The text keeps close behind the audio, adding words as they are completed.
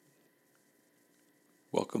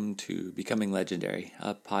Welcome to Becoming Legendary,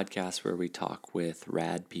 a podcast where we talk with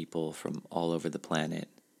rad people from all over the planet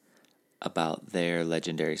about their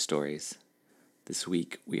legendary stories. This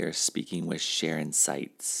week we are speaking with Sharon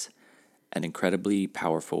Seitz, an incredibly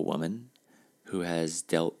powerful woman who has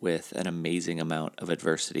dealt with an amazing amount of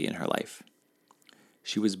adversity in her life.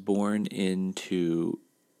 She was born into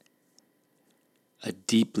a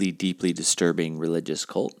deeply, deeply disturbing religious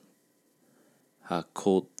cult, a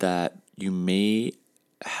cult that you may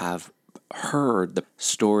have heard the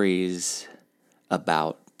stories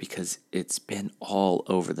about because it's been all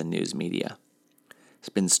over the news media. It's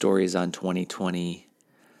been stories on 2020.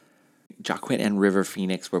 Jaquint and River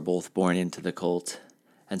Phoenix were both born into the cult,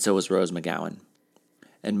 and so was Rose McGowan.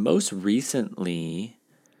 And most recently,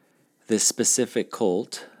 this specific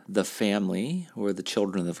cult, the family, or the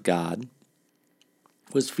Children of God,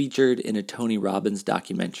 was featured in a Tony Robbins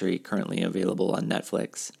documentary currently available on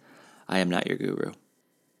Netflix, I Am Not Your Guru.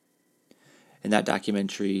 In that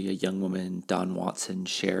documentary, a young woman, Dawn Watson,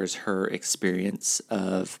 shares her experience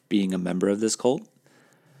of being a member of this cult.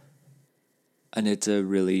 And it's a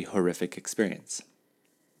really horrific experience.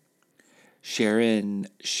 Sharon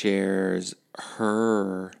shares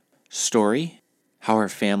her story, how her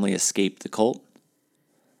family escaped the cult,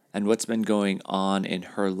 and what's been going on in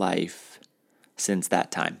her life since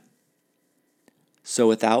that time. So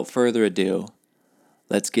without further ado,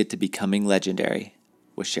 let's get to Becoming Legendary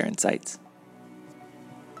with Sharon Seitz.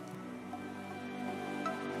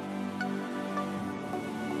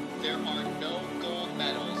 There are no gold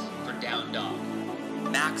medals for down dog.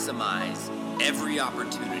 Maximize every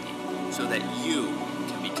opportunity so that you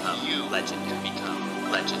can become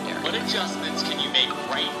legendary. What adjustments can you make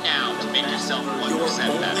right now to make yourself 1% Your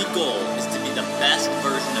better? only goal is to be the best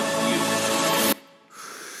version of you.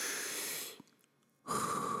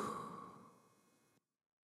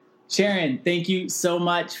 Sharon, thank you so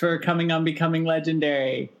much for coming on Becoming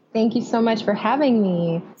Legendary. Thank you so much for having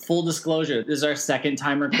me. Full disclosure, this is our second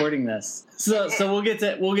time recording this. So we'll get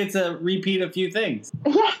to repeat a few things.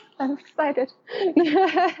 Yeah, I'm excited.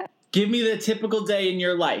 Give me the typical day in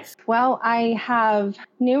your life. Well, I have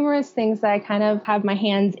numerous things that I kind of have my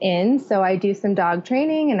hands in. So I do some dog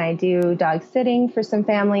training and I do dog sitting for some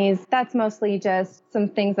families. That's mostly just some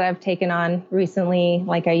things that I've taken on recently,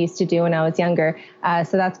 like I used to do when I was younger.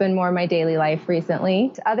 So that's been more my daily life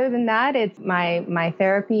recently. Other than that, it's my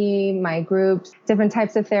therapy, my groups, different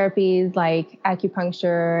types of therapies like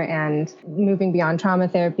acupuncture and moving beyond trauma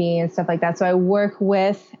therapy and stuff like that. So I work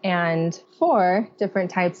with and for different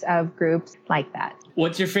types of groups like that.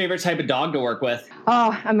 What's your favorite type of dog to work with?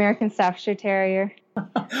 Oh, American Staffordshire Terrier.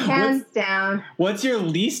 Hands down. What's your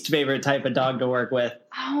least favorite type of dog to work with?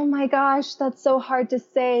 Oh my gosh, that's so hard to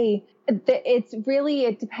say. It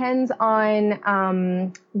depends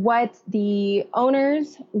on what the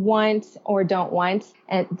owners want or don't want.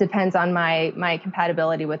 It depends on my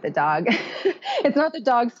compatibility with the dog. It's not the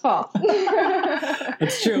dog's fault.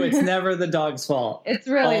 It's true. It's never the dog's fault. It's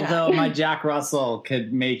really Although not. my Jack Russell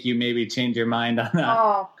could make you maybe change your mind on that.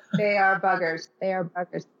 Oh, they are buggers. They are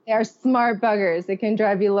buggers. They are smart buggers. It can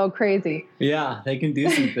drive you a little crazy. Yeah, they can do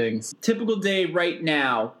some things. Typical day right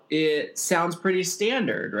now, it sounds pretty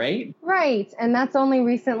standard, right? Right. And that's only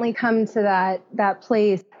recently come to that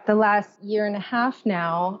place. The last year and a half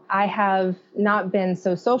now, I have not been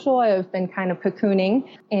so social. I've been kind of cocooning.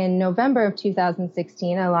 In November of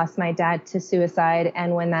 2016, I lost my dad to suicide.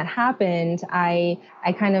 And when that happened, I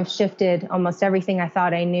kind of shifted almost everything I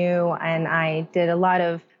thought I knew. And I did a lot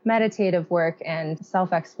of meditative work and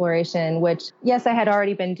self-exploration, which, yes, I had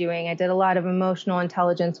already been doing. I did a lot of emotional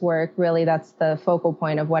intelligence work. Really, that's the focal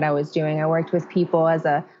point of what I was doing. I worked with people as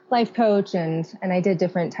a life coach and I did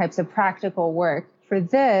different types of practical work. For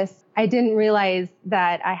this, I didn't realize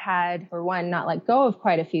that I had, for one, not let go of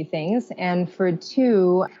quite a few things. And for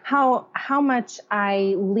two, how much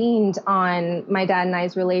I leaned on my dad and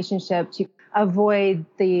I's relationship to avoid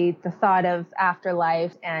the thought of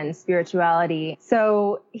afterlife and spirituality.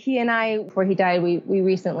 So he and I, before he died, we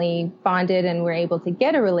recently bonded and were able to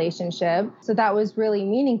get a relationship. So that was really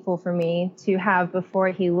meaningful for me to have before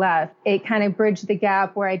he left. It kind of bridged the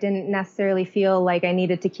gap where I didn't necessarily feel like I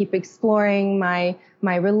needed to keep exploring my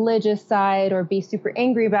religious side or be super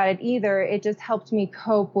angry about it either. It just helped me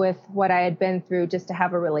cope with what I had been through just to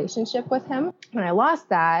have a relationship with him. When I lost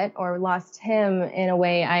that or lost him in a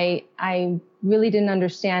way, I really didn't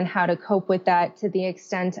understand how to cope with that, to the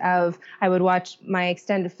extent of I would watch my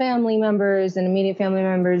extended family members and immediate family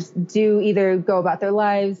members either go about their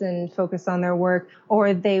lives and focus on their work,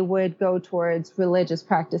 or they would go towards religious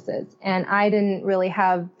practices. And I didn't really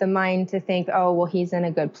have the mind to think, oh, well, he's in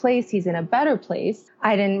a good place, he's in a better place.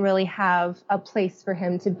 I didn't really have a place for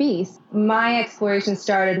him to be. My exploration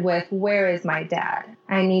started with, where is my dad?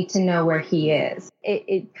 I need to know where he is.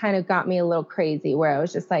 It kind of got me a little crazy, where I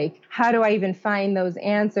was just like, how do I even find those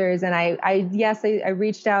answers? And I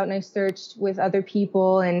reached out and I searched with other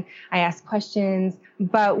people and I asked questions.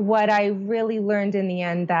 But what I really learned in the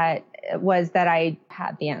end was that I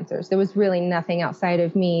had the answers. There was really nothing outside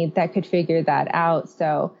of me that could figure that out.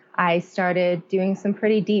 So I started doing some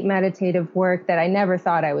pretty deep meditative work that I never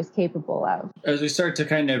thought I was capable of. As we start to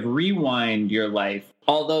kind of rewind your life,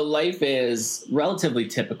 although life is relatively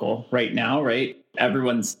typical right now, right?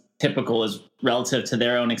 Everyone's typical is relative to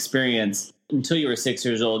their own experience. Until you were 6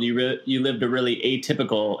 years old, you lived a really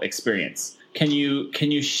atypical experience. Can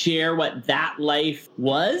you share what that life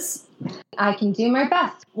was? I can do my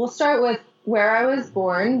best. We'll start with where I was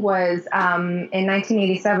born was in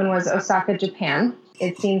 1987 was Osaka, Japan.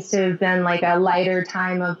 It seems to have been like a lighter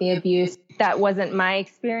time of the abuse. That wasn't my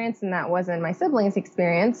experience and that wasn't my siblings'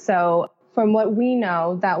 experience. So from what we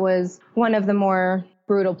know, that was one of the more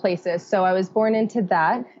brutal places. So I was born into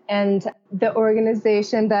that. And the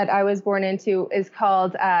organization that I was born into is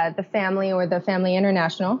called the Family, or the Family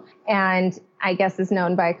International. And I guess is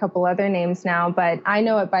known by a couple other names now, but I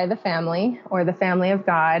know it by the Family, or the Family of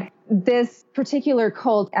God. This particular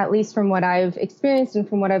cult, at least from what I've experienced and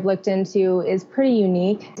from what I've looked into, is pretty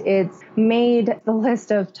unique. It's made the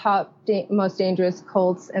list of top most dangerous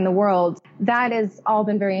cults in the world. That has all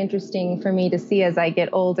been very interesting for me to see as I get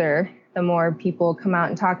older, the more people come out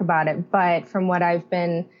and talk about it. But from what I've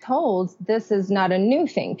been told, this is not a new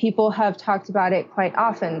thing. People have talked about it quite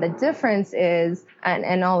often. The difference is,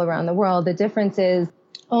 and all around the world, the difference is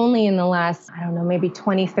only in the last, maybe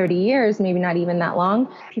 20, 30 years, maybe not even that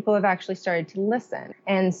long, people have actually started to listen.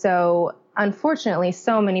 And so unfortunately,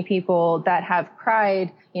 so many people that have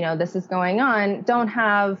cried, this is going on, don't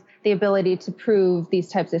have the ability to prove these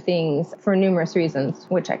types of things for numerous reasons,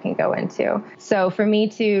 which I can go into. So for me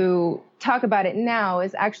to talk about it now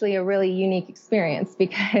is actually a really unique experience,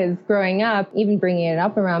 because growing up, even bringing it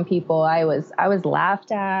up around people, I was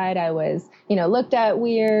laughed at, I was, looked at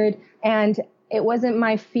weird, and it wasn't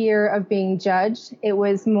my fear of being judged. It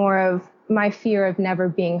was more of my fear of never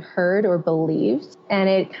being heard or believed. And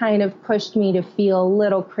it kind of pushed me to feel a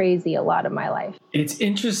little crazy a lot of my life. It's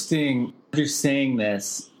interesting you're saying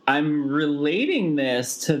this. I'm relating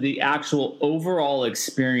this to the actual overall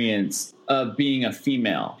experience of being a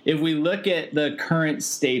female. If we look at the current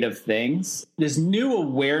state of things, this new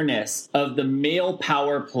awareness of the male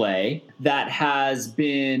power play that has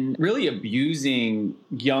been really abusing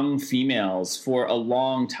young females for a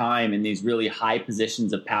long time in these really high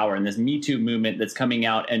positions of power, and this Me Too movement that's coming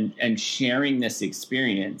out and sharing this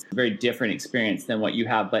experience, a very different experience than what you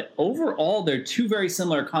have. But overall, they're two very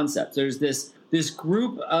similar concepts. There's this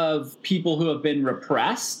group of people who have been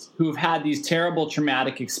repressed, who have had these terrible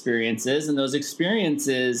traumatic experiences, and those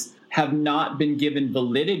experiences have not been given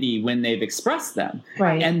validity when they've expressed them.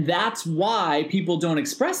 Right. And that's why people don't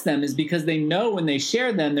express them, is because they know when they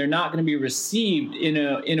share them, they're not going to be received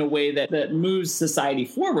in a way that moves society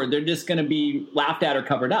forward. They're just going to be laughed at or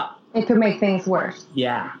covered up. It could make things worse.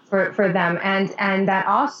 Yeah. For them. And that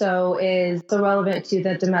also is so relevant to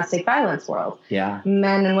the domestic violence world. Yeah.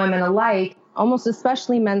 Men and women alike, almost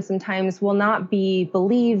especially men sometimes, will not be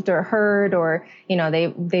believed or heard, or,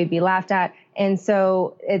 they'd be laughed at. And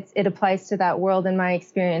so it applies to that world in my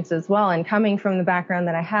experience as well. And coming from the background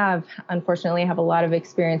that I have, unfortunately, I have a lot of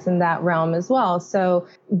experience in that realm as well. So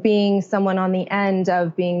being someone on the end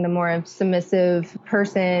of being the more submissive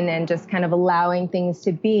person and just kind of allowing things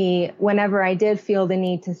to be, whenever I did feel the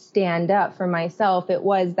need to stand up for myself, it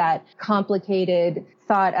was that complicated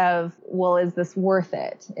thought of, well, is this worth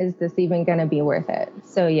it? Is this even going to be worth it?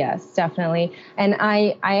 So yes, definitely. And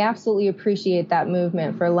I absolutely appreciate that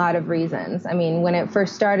movement for a lot of reasons. I mean, when it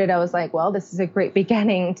first started, I was like, well, this is a great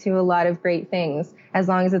beginning to a lot of great things, as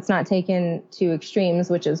long as it's not taken to extremes,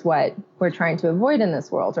 which is what we're trying to avoid in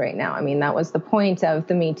this world right now. I mean, that was the point of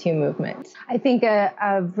the Me Too movement. I think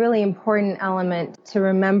a really important element to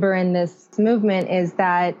remember in this movement is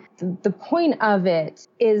that the point of it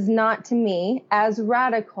is not, to me, as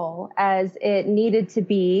radical as it needed to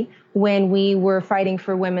be when we were fighting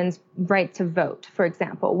for women's right to vote, for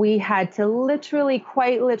example. We had to literally,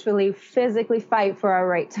 quite literally, physically fight for our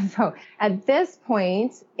right to vote. At this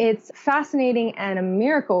point, it's fascinating and a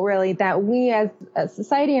miracle, really, that we as a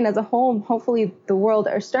society and as a whole, hopefully the world,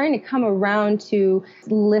 are starting to come around to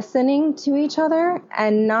listening to each other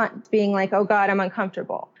and not being like, oh God, I'm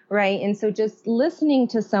uncomfortable. Right. And so just listening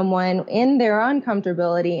to someone in their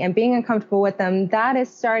uncomfortability and being uncomfortable with them, that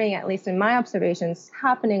is starting, at least in my observations,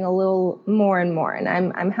 happening a little more and more. And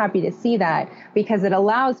I'm happy to see that, because it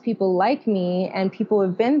allows people like me and people who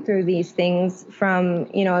have been through these things from,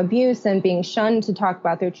 abuse and being shunned to talk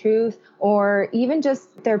about their truth, or even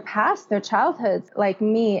just their past, their childhoods, like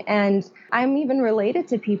me. And I'm even related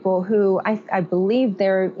to people who I believe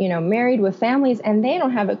they're, married with families, and they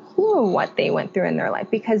don't have a clue what they went through in their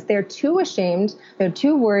life because they're too ashamed. They're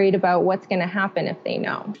too worried about what's going to happen if they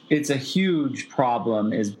know. It's a huge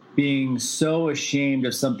problem, is being so ashamed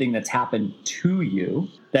of something that's happened to you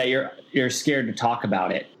that you're scared to talk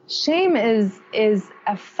about it. Shame is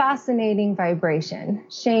a fascinating vibration,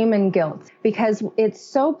 shame and guilt, because it's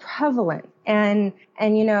so prevalent. And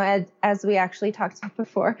as we actually talked about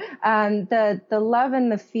before, the love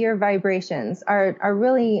and the fear vibrations are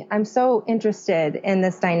really, I'm so interested in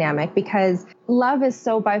this dynamic, because love is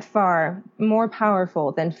so by far more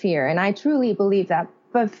powerful than fear. And I truly believe that.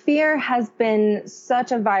 But fear has been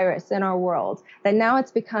such a virus in our world that now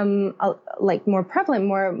it's become more prevalent,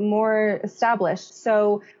 more established.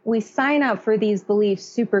 So we sign up for these beliefs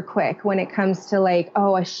super quick when it comes to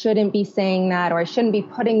oh, I shouldn't be saying that, or I shouldn't be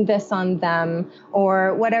putting this on them,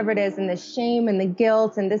 or whatever it is. And the shame and the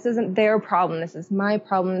guilt, and this isn't their problem, this is my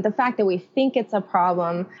problem. The fact that we think it's a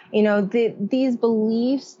problem, these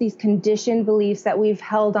beliefs, these conditioned beliefs that we've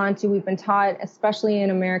held on to, we've been taught, especially in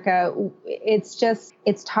America,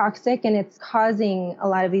 it's toxic, and it's causing a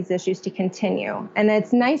lot of these issues to continue. And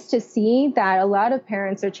it's nice to see that a lot of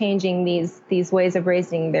parents are changing these ways of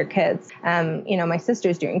raising their kids. My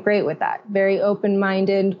sister's doing great with that. Very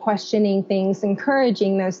open-minded, questioning things,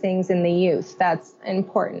 encouraging those things in the youth. That's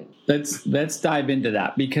important. Let's dive into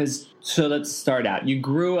that, because let's start out. You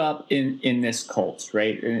grew up in this cult,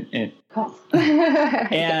 right? Cult.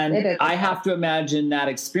 And I have to imagine that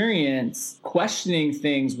experience, questioning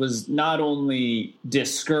things, was not only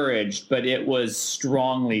discouraged, but it was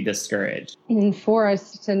strongly discouraged. And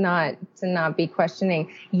forced to not be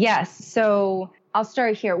questioning. Yes. So I'll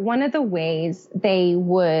start here. One of the ways they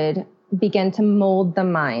would begin to mold the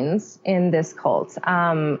minds in this cult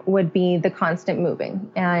would be the constant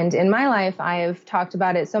moving. And in my life, I've talked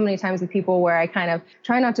about it so many times with people where I kind of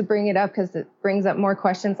try not to bring it up because it brings up more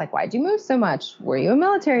questions like, why'd you move so much? Were you a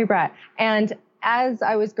military brat? And as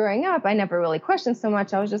I was growing up, I never really questioned so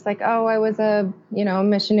much. I was just like, oh, I was a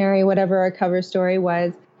missionary, whatever our cover story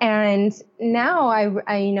was. And now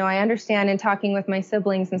I understand, in talking with my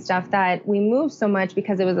siblings and stuff, that we moved so much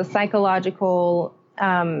because it was a psychological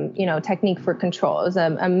technique for control. It was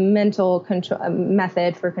a mental control, a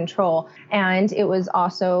method for control. And it was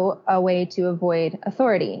also a way to avoid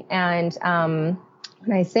authority. And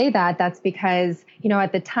when I say that, that's because,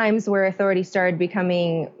 at the times where authority started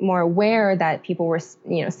becoming more aware that people were,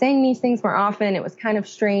 saying these things more often, it was kind of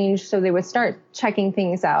strange. So they would start checking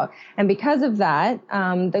things out. And because of that,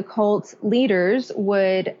 the cult leaders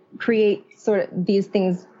would create sort of these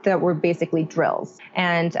things that were basically drills.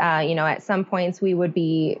 And, at some points we would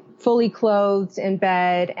be fully clothed in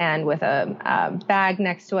bed and with a bag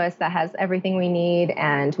next to us that has everything we need.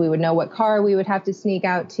 And we would know what car we would have to sneak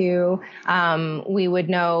out to. We would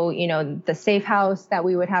know, the safe house that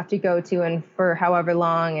we would have to go to and for however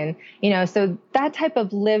long. And, so that type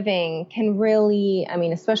of living can really,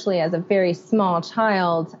 especially as a very small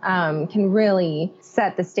child, can really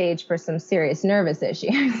set the stage for some serious nervous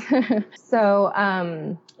issues.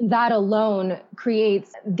 So, that alone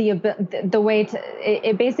creates the way to,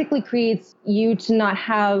 it basically creates you to not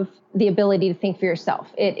have the ability to think for yourself.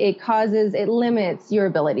 It limits your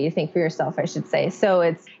ability to think for yourself, I should say. So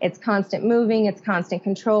it's constant moving, it's constant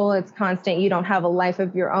control, it's constant, you don't have a life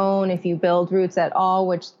of your own if you build roots at all,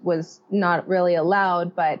 which was not really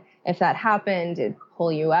allowed, but if that happened, it'd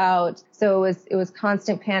pull you out. So it was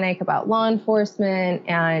constant panic about law enforcement,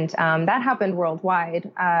 and that happened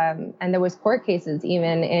worldwide. And there was court cases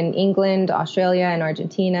even in England, Australia, and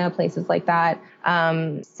Argentina, places like that.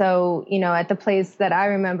 So, at the place that I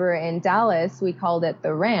remember in Dallas, we called it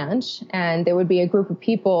the Ranch, and there would be a group of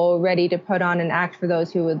people ready to put on an act for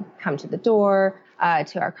those who would come to the door,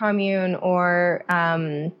 to our commune, or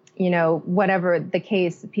whatever the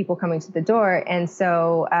case, people coming to the door. And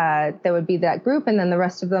so there would be that group, and then the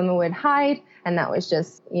rest of them would hide. And that was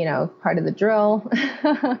just, part of the drill,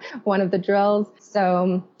 one of the drills.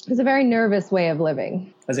 So it was a very nervous way of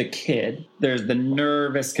living. As a kid, there's the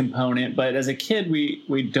nervous component, but as a kid,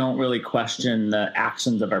 we don't really question the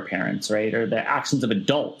actions of our parents, right? Or the actions of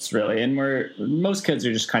adults, really. And most kids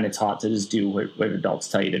are just kind of taught to just do what adults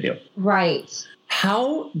tell you to do. Right.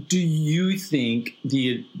 How do you think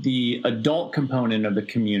the adult component of the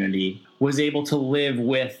community was able to live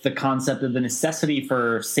with the concept of the necessity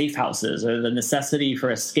for safe houses or the necessity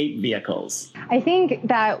for escape vehicles? I think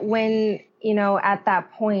that when, at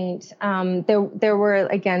that point, there were,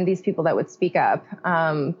 again, these people that would speak up,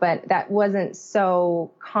 but that wasn't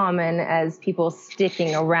so common as people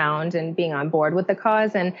sticking around and being on board with the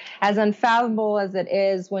cause. And as unfathomable as it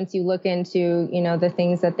is, once you look into, the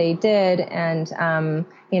things that they did and,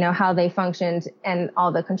 how they functioned and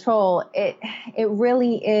all the control, it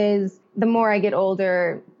really is, the more I get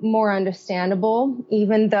older, more understandable,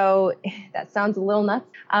 even though that sounds a little nuts.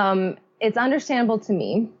 It's understandable to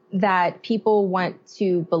me that people want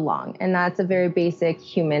to belong, and that's a very basic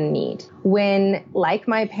human need. When, like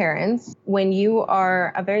my parents, when you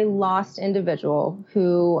are a very lost individual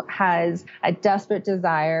who has a desperate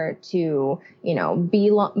desire to,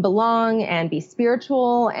 belong and be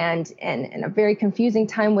spiritual and a very confusing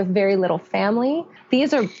time with very little family,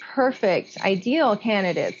 these are perfect, ideal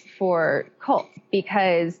candidates for cults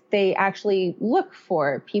because they actually look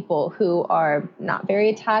for people who are not very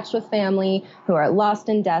attached with family, who are lost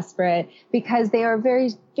and desperate, because they are very,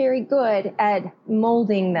 very good at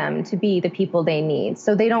molding them to be the people they need.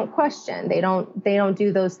 So they don't question. They don't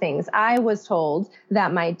do those things. I was told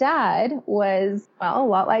that my dad was, a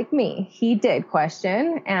lot like me. He did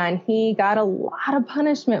question, and he got a lot of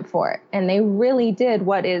punishment for it. And they really did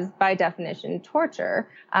what is, by definition, torture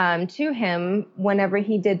to him whenever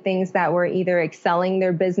he did things that were either excelling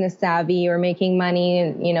their business savvy or making money,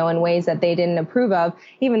 in ways that they didn't approve of,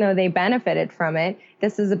 even though they benefited from it.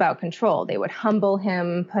 This is about control. They would humble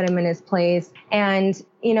him, put him in his place. And,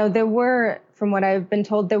 there were, from what I've been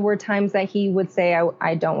told, there were times that he would say,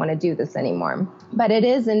 I don't want to do this anymore. But it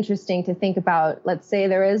is interesting to think about, let's say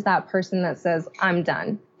there is that person that says, I'm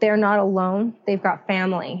done. They're not alone. They've got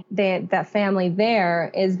family. That family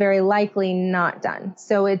there is very likely not done.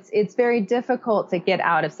 So it's very difficult to get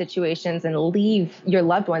out of situations and leave your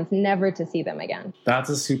loved ones, never to see them again. That's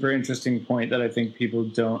a super interesting point that I think people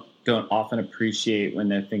don't often appreciate when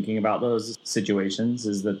they're thinking about those situations,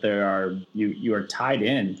 is that you are tied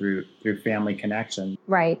in through family connection.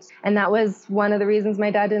 Right. And that was one of the reasons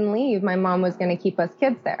my dad didn't leave. My mom was going to keep us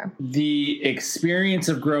kids there. The experience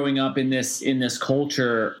of growing up in this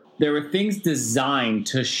culture, there were things designed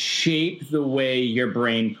to shape the way your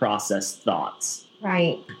brain processed thoughts.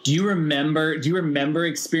 Right. Do you remember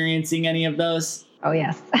experiencing any of those? Oh,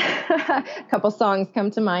 yes. A couple songs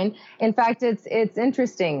come to mind. In fact, it's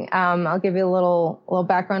interesting. I'll give you a little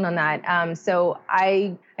background on that. So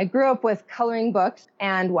I grew up with coloring books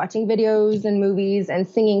and watching videos and movies and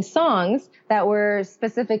singing songs that were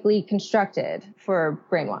specifically constructed for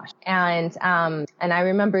brainwash. And I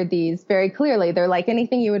remember these very clearly. They're like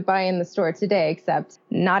anything you would buy in the store today, except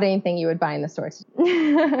not anything you would buy in the store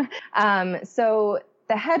today. So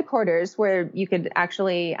the headquarters, where you could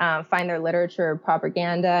actually find their literature,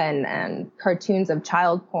 propaganda, and cartoons of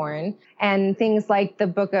child porn, and things like the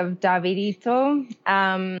Book of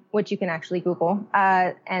Davidito, which you can actually Google,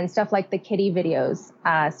 and stuff like the kitty videos,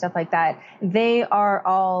 stuff like that. They are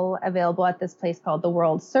all available at this place called the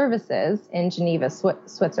World Services in Geneva,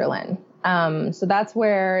 Switzerland. So that's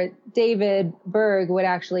where David Berg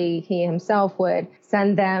he himself would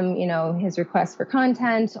send them, his requests for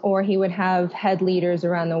content, or he would have head leaders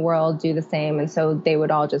around the world do the same. And so they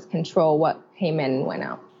would all just control what came in and went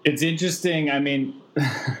out. It's interesting. I mean,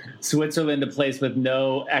 Switzerland, a place with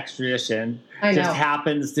no extradition, just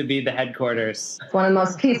happens to be the headquarters. It's one of the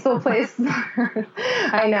most peaceful places.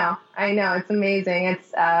 I know. It's amazing.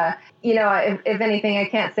 It's, if anything, I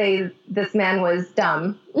can't say this man was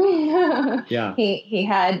dumb. Yeah. He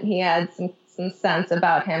had some sense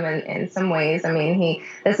about him in some ways. I mean,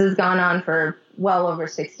 this has gone on for well over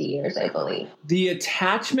 60 years, I believe. The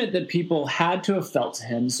attachment that people had to have felt to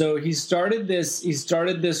him. So he started this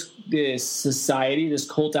society, this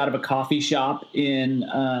cult out of a coffee shop in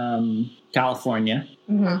California.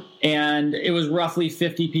 Mm-hmm. And it was roughly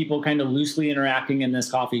 50 people kind of loosely interacting in this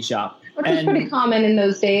coffee shop. Which was pretty common in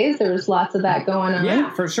those days. There was lots of that going on. Yeah,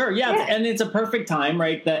 for sure. Yeah. And it's a perfect time,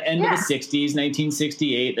 right? The end of the 60s,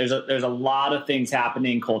 1968. There's a lot of things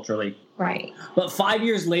happening culturally. Right. But 5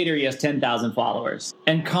 years later, he has 10,000 followers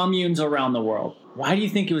and communes around the world. Why do you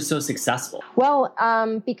think it was so successful? Well,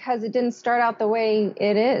 because it didn't start out the way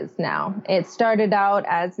it is now. It started out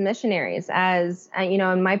as missionaries,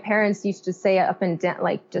 and my parents used to say up and down,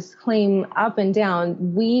 like just claim up and down,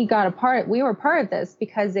 we were part of this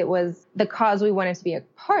because it was the cause we wanted to be a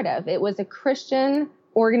part of. It was a Christian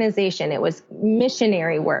organization. It was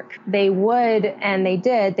missionary work. They went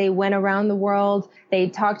around the world. They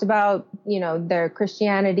talked about, their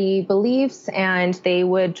Christianity beliefs, and they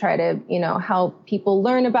would try to, help people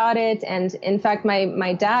learn about it. And in fact,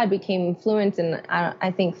 my dad became fluent in,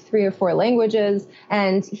 I think 3 or 4 languages.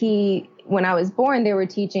 And when I was born, they were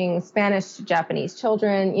teaching Spanish to Japanese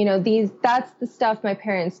children. That's the stuff my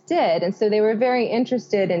parents did. And so they were very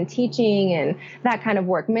interested in teaching and that kind of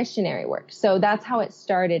work, missionary work. So that's how it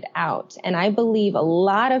started out. And I believe a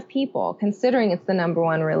lot of people, considering it's the number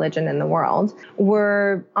 1 religion in the world,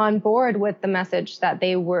 were on board with the message that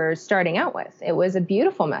they were starting out with. It was a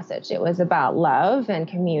beautiful message. It was about love and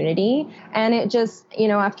community. And it just,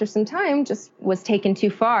 after some time, just was taken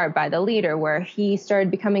too far by the leader, where he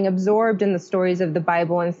started becoming absorbed in the stories of the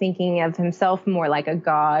Bible and thinking of himself more like a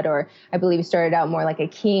god, or I believe he started out more like a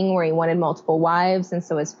king where he wanted multiple wives. And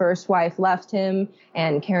so his first wife left him,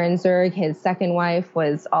 and Karen Zurg, his second wife,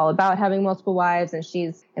 was all about having multiple wives. And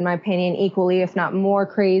she's, in my opinion, equally, if not more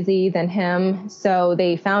crazy than him. So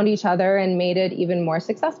they found each other and made it even more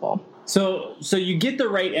successful. So you get the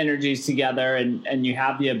right energies together, and you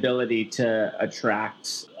have the ability to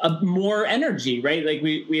attract more energy, right? Like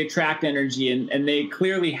we attract energy, and they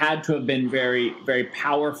clearly had to have been very, very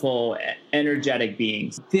powerful, energetic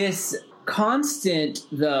beings. This constant,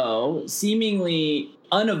 though, seemingly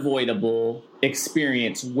unavoidable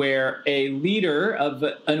experience where a leader of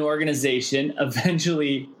an organization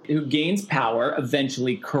who gains power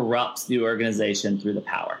eventually corrupts the organization through the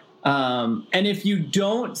power. And if you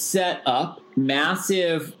don't set up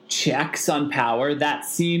massive checks on power, that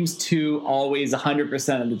seems to always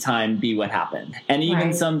 100% of the time be what happened. And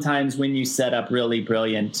even sometimes when you set up really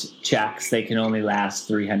brilliant checks, they can only last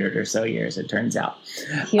 300 or so years, it turns out.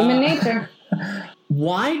 Human nature.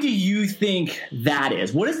 Why do you think that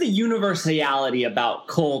is? What is the universality about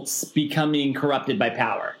cults becoming corrupted by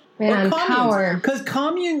power? Man, power. Because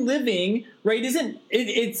commune living, right,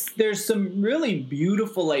 there's some really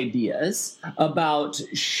beautiful ideas about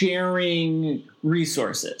sharing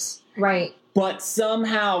resources. Right. But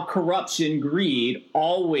somehow corruption, greed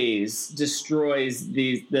always destroys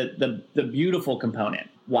the beautiful component.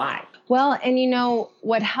 Why? Well, and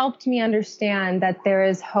what helped me understand that there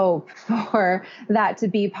is hope for that to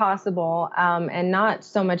be possible and not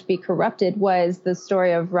so much be corrupted was the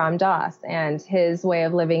story of Ram Dass and his way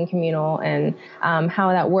of living communal, and how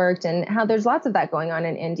that worked, and how there's lots of that going on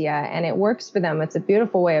in India, and it works for them. It's a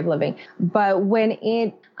beautiful way of living. But when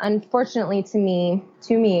it, unfortunately to me,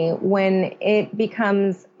 when it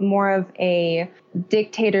becomes more of a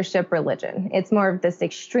dictatorship religion, it's more of this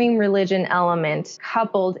extreme religion element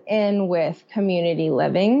coupled in with community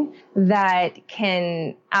living that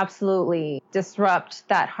can absolutely disrupt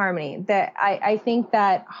that harmony. That I think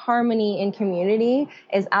that harmony in community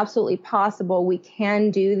is absolutely possible. We can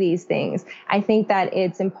do these things. I think that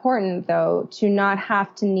it's important, though, to not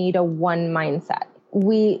have to need a one mindset.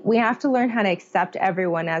 We have to learn how to accept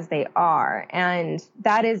everyone as they are. And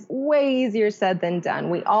that is way easier said than done.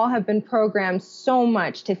 We all have been programmed so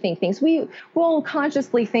much to think things. We will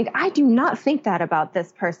consciously think, I do not think that about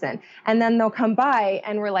this person. And then they'll come by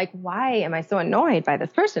and we're like, why am I so annoyed by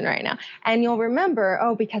this person right now? And you'll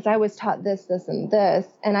remember, because I was taught this, and this,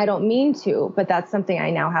 and I don't mean to, but that's something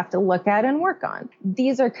I now have to look at and work on.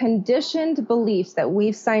 These are conditioned beliefs that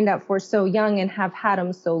we've signed up for so young and have had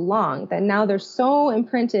them so long that now they're so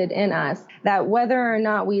imprinted in us that whether or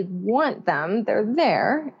not we want them, they're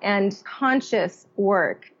there. And conscious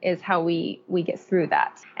work is how we get through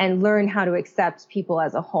that and learn how to accept people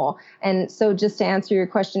as a whole. And so just to answer your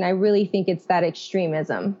question, I really think it's that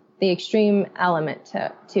extremism, the extreme element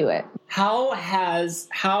to it. How has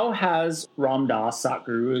Ram Dass,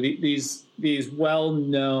 Satguru, these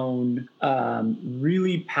well-known,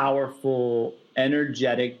 really powerful,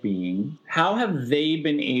 energetic being, how have they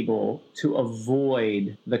been able to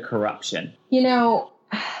avoid the corruption?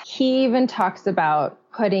 He even talks about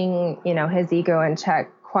putting, his ego in check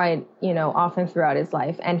quite, often throughout his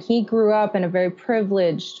life. And he grew up in a very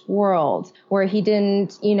privileged world where he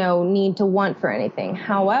didn't, need to want for anything.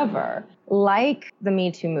 However, like the Me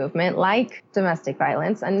Too movement, like domestic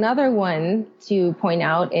violence, another one to point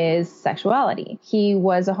out is sexuality. He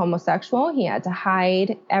was a homosexual. He had to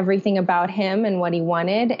hide everything about him and what he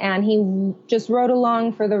wanted. And he just rode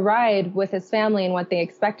along for the ride with his family and what they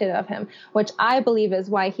expected of him, which I believe is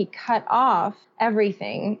why he cut off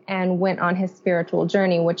everything and went on his spiritual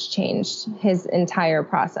journey, which changed his entire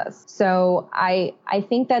process. So I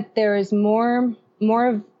think that there is more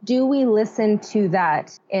of, do we listen to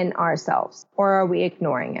that in ourselves, or are we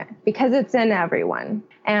ignoring it? Because it's in everyone.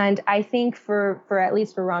 And I think for at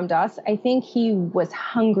least for Ram Dass, I think he was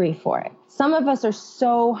hungry for it. Some of us are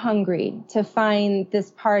so hungry to find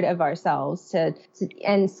this part of ourselves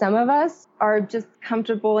and some of us are just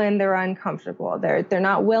comfortable and they're uncomfortable. They're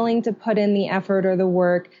not willing to put in the effort or the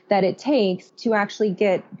work that it takes to actually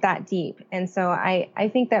get that deep. And so I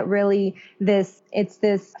think that really it's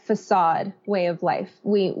this facade way of life.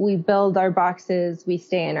 We build our boxes, we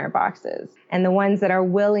stay in our boxes. And the ones that are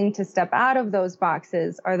willing to step out of those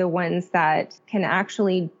boxes are the ones that can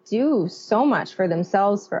actually do so much for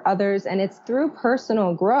themselves, for others. And it's through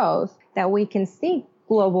personal growth that we can see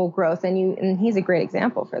global growth. And he's a great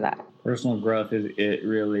example for that. Personal growth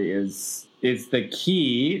it's the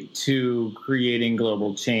key to creating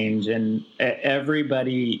global change. And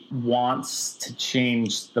everybody wants to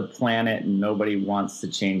change the planet and nobody wants to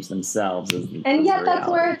change themselves. And yet that's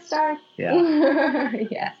where it starts. Yeah.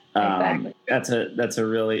 Yeah. Exactly. That's a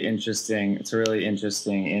really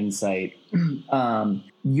interesting insight.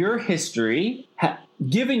 Your history,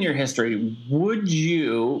 given your history, would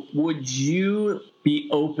you be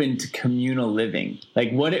open to communal living?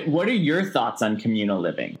 Like, what are your thoughts on communal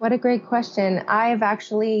living? What a great question. I've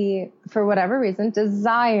actually, for whatever reason,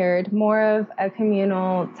 desired more of a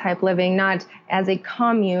communal type living, not as a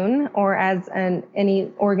commune or as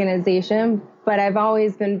any organization, but I've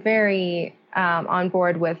always been very on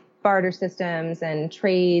board with barter systems and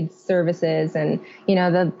trade services and,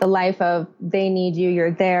 the life of they need you,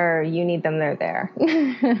 you're there, you need them, they're there.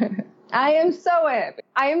 I am so hip.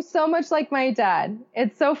 I am so much like my dad.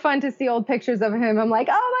 It's so fun to see old pictures of him. I'm like,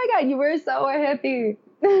 oh my God, you were so a hippie.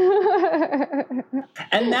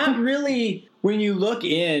 And that really, when you look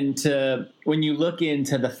into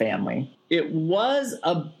the family, it was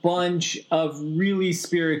a bunch of really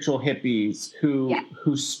spiritual hippies who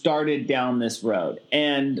started down this road,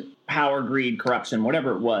 and power, greed, corruption,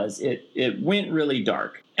 whatever it was, it went really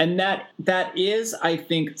dark. And that is, I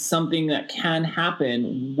think, something that can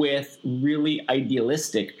happen with really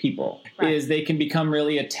idealistic people, right? Is they can become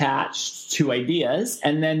really attached to ideas,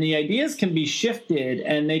 and then the ideas can be shifted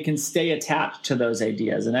and they can stay attached to those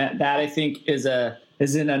ideas. And that I think is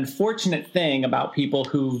an unfortunate thing about people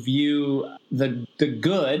who view the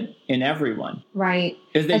good in everyone. Right.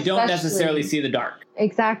 Is they don't necessarily see the dark.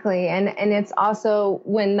 Exactly. And it's also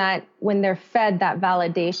when they're fed that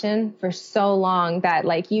validation for so long that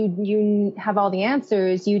like you have all the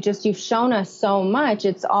answers, you've shown us so much.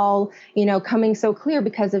 It's all, coming so clear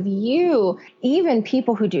because of you. Even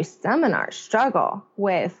people who do seminars struggle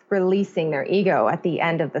with releasing their ego at the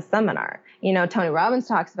end of the seminar. Tony Robbins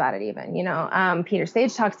talks about it even, Peter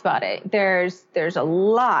Sage talks about it. There's a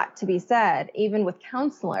lot to be said, even with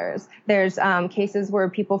counselors. There's cases where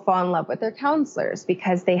people fall in love with their counselors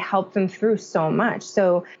because they help them through so much.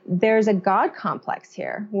 So there's a God complex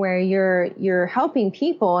here where you're helping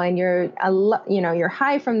people and you're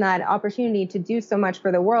high from that opportunity to do so much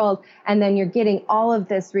for the world. And then you're getting all of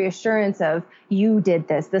this reassurance of you did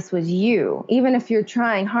this was you. Even if you're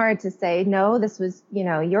trying hard to say, no, this was,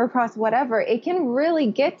 your process, whatever, it can really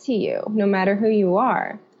get to you no matter who you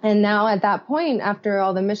are. And now at that point, after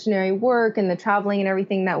all the missionary work and the traveling and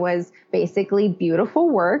everything that was basically beautiful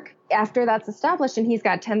work, after that's established and he's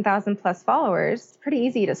got 10,000 plus followers, it's pretty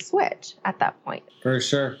easy to switch at that point. For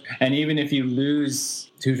sure. And even if you lose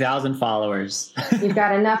 2,000 followers, you've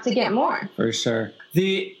got enough to get more. For sure.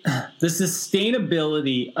 The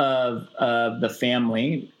sustainability of the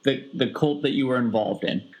family, the cult that you were involved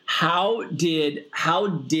in, how did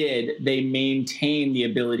they maintain the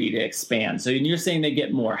ability to expand? So you're saying they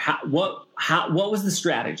get more. What was the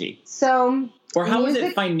strategy? Or how was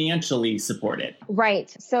it financially supported? Right.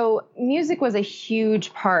 So music was a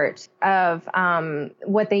huge part of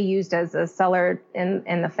what they used as a seller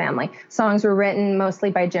in the family. Songs were written mostly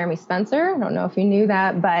by Jeremy Spencer. I don't know if you knew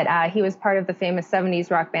that, but he was part of the famous 70s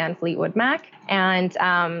rock band Fleetwood Mac. And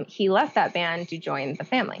he left that band to join the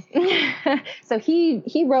family. So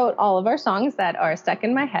he wrote all of our songs that are stuck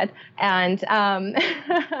in my head. And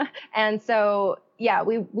and so yeah,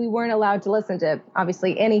 we weren't allowed to listen to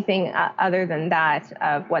obviously anything other than that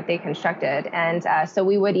of what they constructed. And so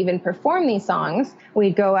we would even perform these songs.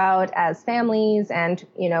 We'd go out as families, and,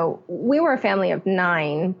 you know, we were a family of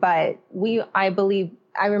 9, but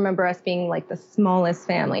I remember us being like the smallest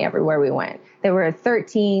family everywhere we went. There were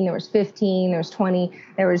 13, there was 15, there was 20.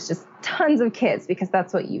 There was just tons of kids, because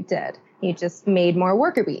that's what you did. You just made more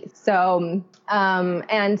worker bees. So,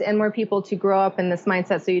 and more people to grow up in this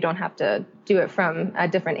mindset, so you don't have to do it from a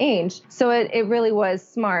different age. So it really was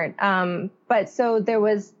smart. But so there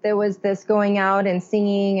was this going out and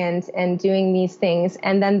singing and doing these things.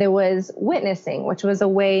 And then there was witnessing, which was a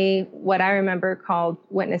way, what I remember called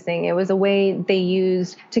witnessing. It was a way they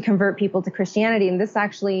used to convert people to Christianity. And this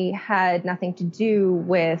actually had nothing to do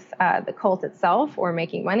with the cult itself or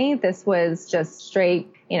making money. This was just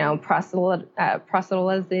straight, you know,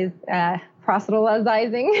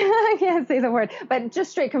 proselytizing. I can't say the word, but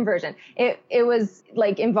just straight conversion. It was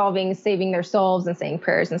like involving saving their souls and saying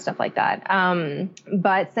prayers and stuff like that.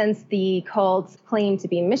 But since the cult claimed to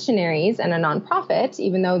be missionaries and a nonprofit,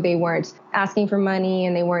 even though they weren't asking for money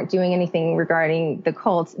and they weren't doing anything regarding the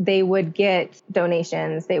cult, they would get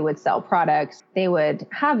donations, they would sell products, they would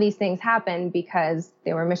have these things happen because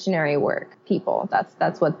they were missionary work people.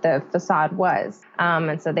 That's what the facade was.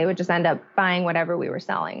 And so they would just end up buying whatever we were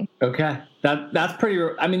selling. Okay. That's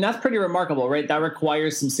pretty remarkable, right? That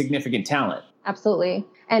requires some significant talent. Absolutely.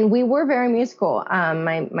 And we were very musical.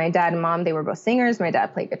 My dad and mom, they were both singers. My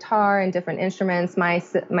dad played guitar and different instruments. My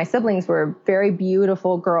siblings were very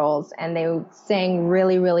beautiful girls, and they sang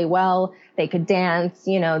really, really well. They could dance,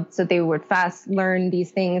 you know, so they would fast learn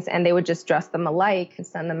these things, and they would just dress them alike and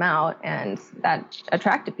send them out. And that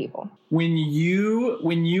attracted people. When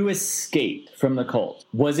you escaped from the cult,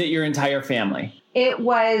 was it your entire family? It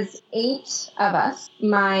was 8 of us.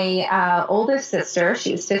 My oldest sister,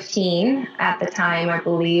 she was 15 at the time, I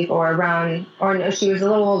believe, she was a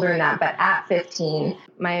little older than that, but at 15,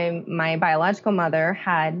 my biological mother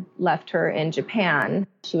had left her in Japan.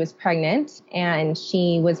 She was pregnant and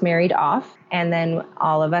she was married off. And then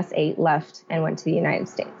all of us 8 left and went to the United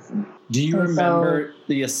States. Do you remember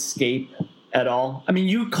the escape at all? I mean,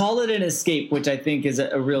 you call it an escape, which I think is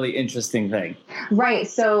a really interesting thing. Right.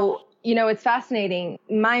 So, you know, it's fascinating.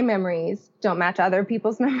 My memories don't match other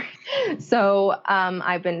people's memories. So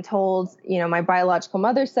I've been told, you know, my biological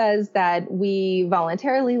mother says that we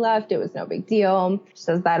voluntarily left. It was no big deal. She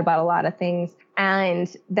says that about a lot of things.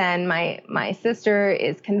 And then my sister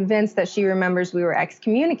is convinced that she remembers we were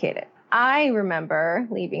excommunicated. I remember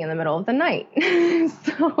leaving in the middle of the night.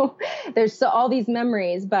 So there's all these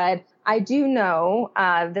memories, but I do know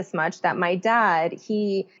this much, that my dad,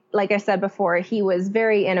 he, like I said before, he was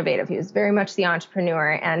very innovative. He was very much the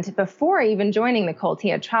entrepreneur. And before even joining the cult, he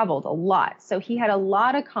had traveled a lot. So he had a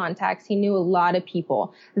lot of contacts. He knew a lot of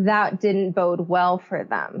people. That didn't bode well for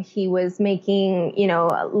them. He was making, you know,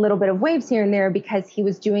 a little bit of waves here and there because he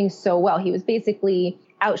was doing so well. He was basically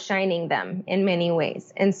outshining them in many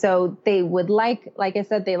ways. And so they would like I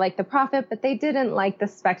said, they liked the prophet, but they didn't like the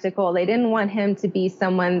spectacle. They didn't want him to be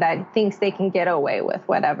someone that thinks they can get away with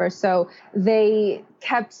whatever. So they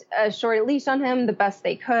kept a short leash on him the best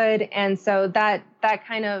they could. And so that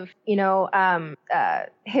kind of, you know,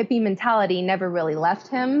 hippie mentality never really left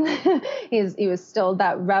him. He was still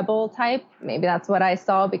that rebel type. Maybe that's what I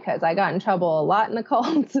saw, because I got in trouble a lot in the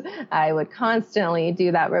cult. I would constantly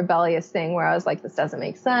do that rebellious thing where I was like, this doesn't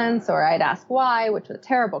make sense, or I'd ask why, which was a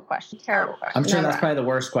terrible question. I'm sure that's probably the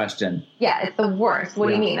worst question. Yeah, it's the worst. What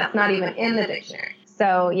do you mean? That's not even in the dictionary.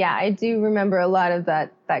 So yeah, I do remember a lot of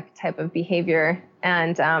that type of behavior.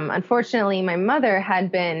 And unfortunately, my mother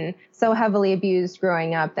had been so heavily abused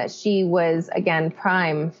growing up that she was, again,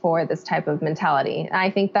 prime for this type of mentality. I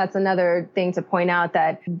think that's another thing to point out,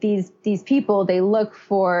 that these people, they look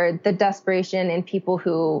for the desperation in people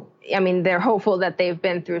who, I mean, they're hopeful that they've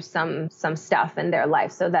been through some stuff in their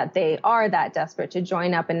life so that they are that desperate to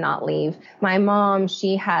join up and not leave. My mom,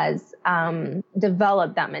 she has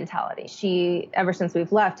developed that mentality. She, ever since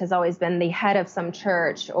we've left, has always been the head of some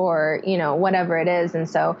church or, you know, whatever it is. And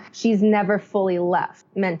so she's never fully left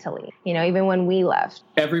mentally, you know, even when we left.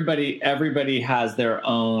 Everybody has their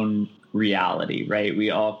own reality, right? We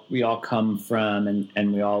all come from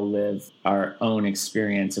and we all live our own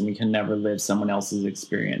experience, and we can never live someone else's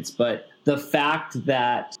experience. But the fact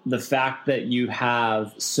that you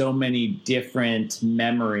have so many different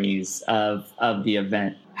memories of the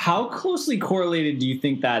event, how closely correlated do you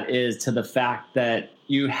think that is to the fact that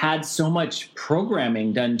you had so much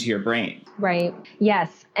programming done to your brain. Right.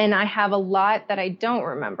 Yes. And I have a lot that I don't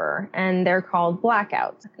remember, and they're called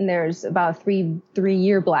blackouts. And there's about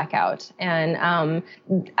three-year blackout. And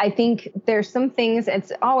I think there's some things,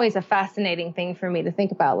 it's always a fascinating thing for me to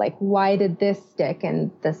think about, like, why did this stick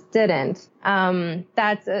and this didn't?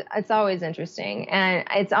 It's always interesting. And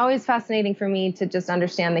it's always fascinating for me to just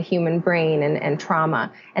understand the human brain and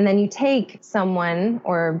trauma. And then you take someone,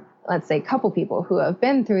 or let's say a couple people who have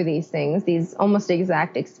been through these things, these almost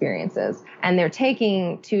exact experiences, and they're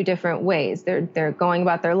taking two different ways. They're going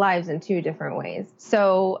about their lives in two different ways.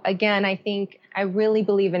 So again, I think I really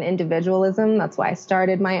believe in individualism. That's why I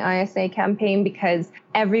started my ISA campaign, because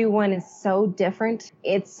everyone is so different.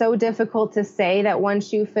 It's so difficult to say that one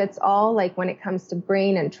shoe fits all, like when it comes to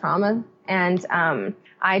brain and trauma. And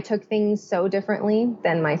I took things so differently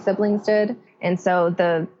than my siblings did. And so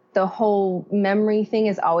the whole memory thing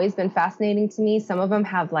has always been fascinating to me. Some of them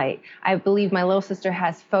have, like, I believe my little sister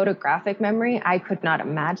has photographic memory. I could not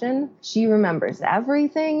imagine. She remembers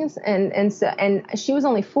everything. And she was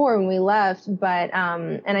only 4 when we left, but,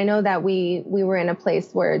 and I know that we were in a place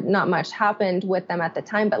where not much happened with them at the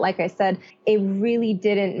time. But like I said, it really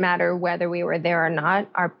didn't matter whether we were there or not.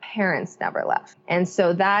 Our parents never left. And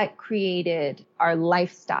so that created our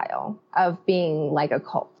lifestyle of being like a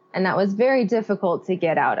cult. And that was very difficult to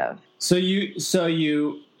get out of. So you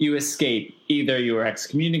escaped. Either you were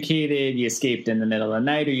excommunicated, you escaped in the middle of the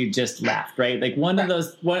night, or you just left, right? Like one of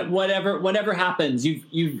those, whatever happens, you've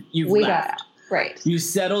we left. Got out. Right. You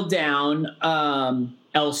settled down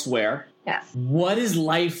elsewhere. Yes. What is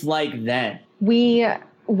life like then? We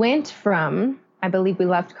went from, I believe we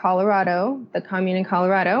left Colorado, the commune in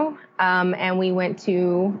Colorado, and we went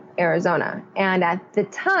to Arizona. And at the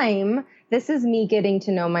time, this is me getting to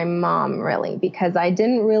know my mom, really, because I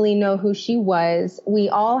didn't really know who she was. We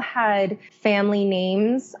all had family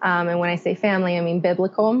names. And when I say family, I mean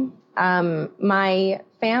biblical. My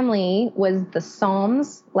family was the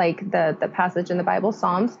Psalms, like the passage in the Bible,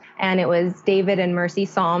 Psalms. And it was David and Mercy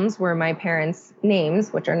Psalms were my parents'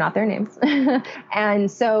 names, which are not their names. And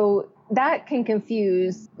so that can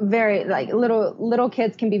confuse little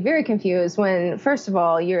kids can be very confused when, first of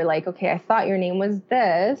all, you're like, okay, I thought your name was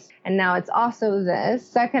this, and now it's also this.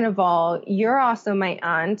 Second of all, you're also my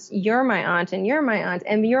aunt, you're my aunt, and you're my aunt,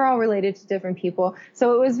 and you're all related to different people.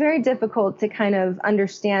 So it was very difficult to kind of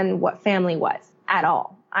understand what family was at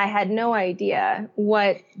all. I had no idea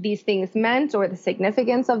what these things meant or the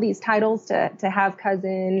significance of these titles to have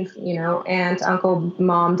cousins, aunt, uncle,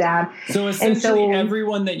 mom, dad. So essentially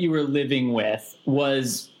everyone that you were living with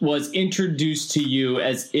was introduced to you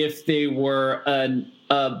as if they were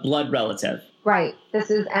a blood relative. Right. This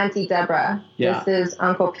is Auntie Deborah. Yeah. This is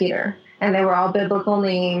Uncle Peter. And they were all biblical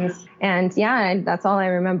names. And that's all I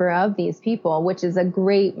remember of these people, which is a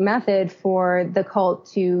great method for the cult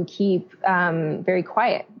to keep very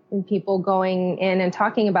quiet. And people going in and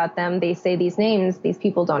talking about them, they say these names, these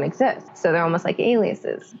people don't exist. So they're almost like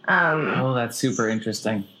aliases. That's super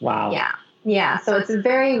interesting. Wow. Yeah. Yeah. So it's a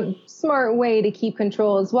very smart way to keep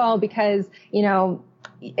control as well, because,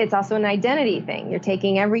 it's also an identity thing. You're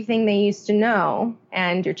taking everything they used to know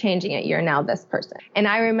and you're changing it. You're now this person. And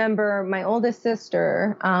I remember my oldest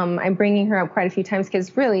sister, I'm bringing her up quite a few times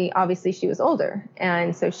because really, obviously, she was older.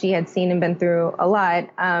 And so she had seen and been through a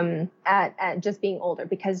lot at just being older,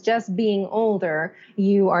 because just being older,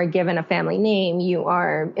 you are given a family name, you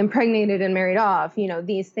are impregnated and married off,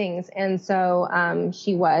 these things. And so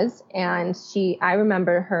she was, and I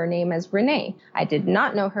remember her name as Renee. I did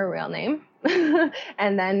not know her real name.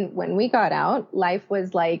 And then when we got out, life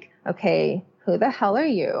was like, okay, who the hell are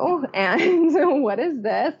you? And what is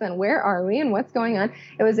this? And where are we? And what's going on?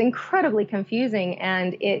 It was incredibly confusing.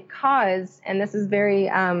 And it caused, and this is very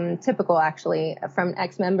typical actually from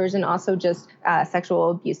ex-members and also just sexual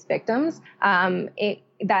abuse victims,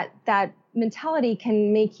 that mentality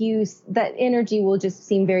can make you, that energy will just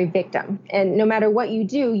seem very victim. And no matter what you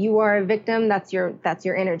do, you are a victim. That's your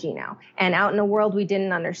energy now. And out in the world, we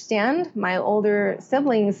didn't understand. My older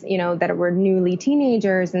siblings, that were newly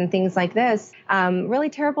teenagers and things like this, really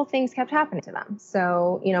terrible things kept happening to them.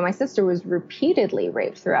 So, my sister was repeatedly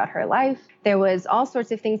raped throughout her life. There was all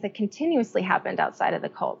sorts of things that continuously happened outside of the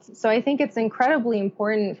cult. So I think it's incredibly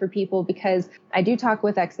important for people, because I do talk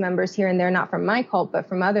with ex-members here and there, not from my cult, but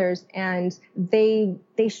from others. And they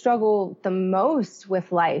struggle the most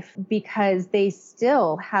with life because they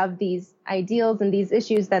still have these ideals and these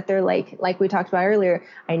issues that they're like we talked about earlier.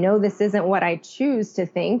 I know this isn't what I choose to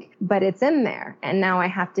think, but it's in there. And now I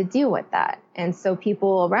have to deal with that. And so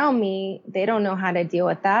people around me, they don't know how to deal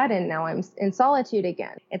with that. And now I'm in solitude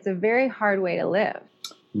again. It's a very hard way to live.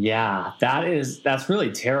 Yeah, that's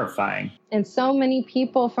really terrifying. And so many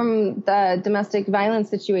people from the domestic violence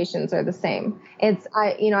situations are the same.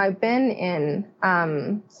 I've been in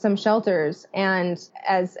some shelters, and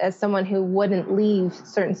as someone who wouldn't leave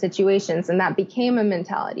certain situations, and that became a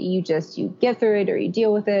mentality. You get through it, or you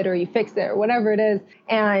deal with it, or you fix it, or whatever it is.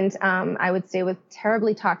 And I would stay with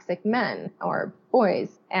terribly toxic men or boys,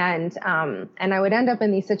 and I would end up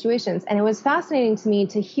in these situations. And it was fascinating to me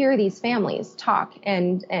to hear these families talk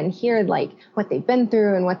and hear like what they've been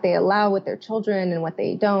through and what they allow with their children and what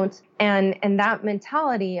they don't. And that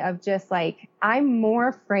mentality of just like, I'm more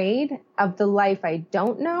afraid of the life I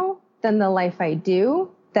don't know than the life I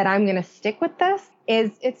do, that I'm going to stick with this.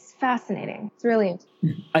 It's fascinating. It's really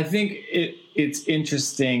interesting. I think it's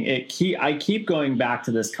interesting. I keep going back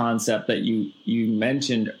to this concept that you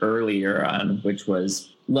mentioned earlier on, which was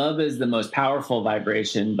love is the most powerful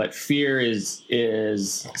vibration, but fear is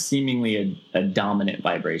seemingly a dominant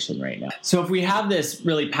vibration right now. So if we have this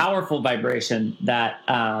really powerful vibration that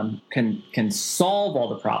can solve all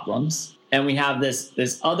the problems, and we have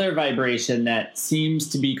this other vibration that seems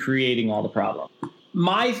to be creating all the problems.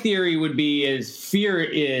 My theory would be is fear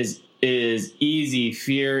is easy.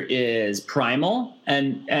 Fear is primal,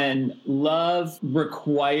 and love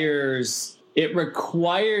requires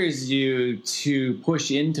you to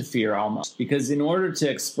push into fear almost, because in order to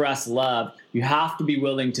express love, you have to be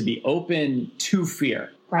willing to be open to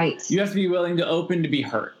fear. Right. You have to be willing to open to be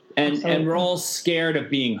hurt, and we're all scared of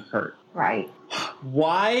being hurt. Right.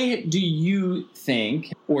 Why do you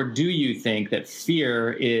think that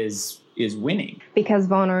fear is winning? Because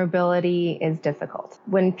vulnerability is difficult.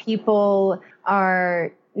 When people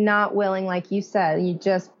are not willing, like you said, you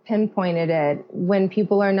just pinpointed it, when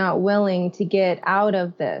people are not willing to get out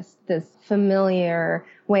of this familiar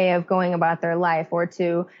way of going about their life, or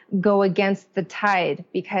to go against the tide,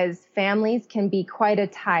 because families can be quite a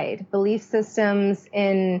tide. Belief systems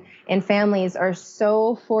in families are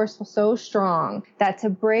so forceful, so strong, that to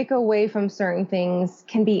break away from certain things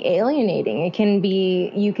can be alienating.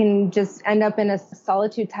 You can just end up in a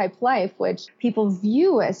solitude type life, which people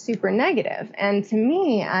view as super negative. And to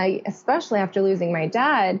me, especially after losing my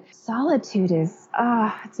dad, solitude is,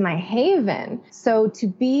 it's my haven. So to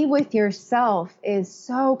be with yourself is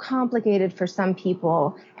so complicated for some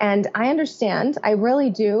people. And I understand, I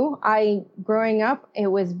really do. Growing up, it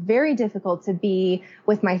was very difficult to be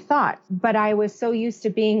with my thoughts, but I was so used to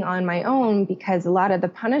being on my own, because a lot of the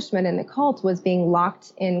punishment in the cult was being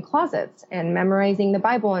locked in closets and memorizing the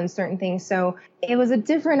Bible and certain things. So it was a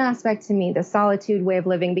different aspect to me, the solitude way of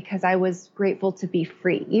living, because I was grateful to be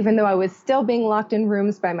free. Even though I was still being locked in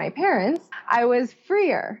rooms by my parents, I was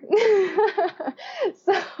freer.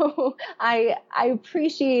 So I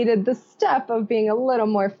appreciated the step of being a little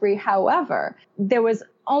more free. However, there was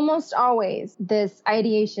almost always this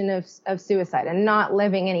ideation of suicide and not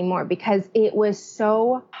living anymore, because it was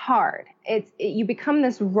so hard. You become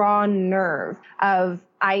this raw nerve of,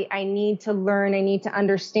 I need to learn, I need to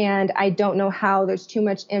understand, I don't know how, there's too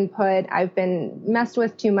much input, I've been messed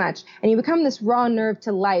with too much. And you become this raw nerve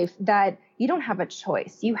to life that you don't have a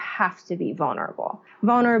choice. You have to be vulnerable.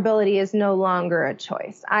 Vulnerability is no longer a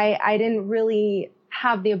choice. I didn't really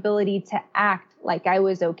have the ability to act like I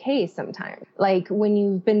was okay sometimes. Like when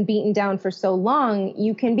you've been beaten down for so long,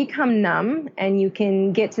 you can become numb, and you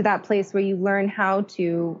can get to that place where you learn how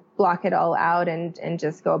to block it all out and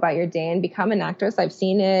just go about your day and become an actress. I've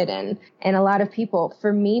seen it, and a lot of people.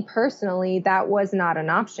 For me personally, that was not an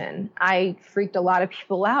option. I freaked a lot of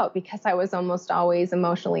people out because I was almost always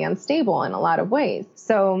emotionally unstable in a lot of ways.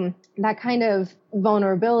 So that kind of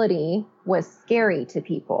vulnerability was scary to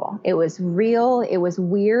people. It was real, it was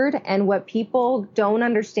weird, and what people don't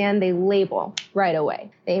understand, they label right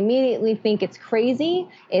away. They immediately think it's crazy,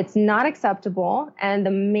 it's not acceptable, and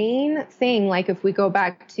the main thing, like if we go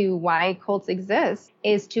back to why cults exist,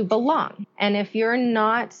 is to belong. And if you're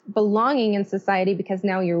not belonging in society because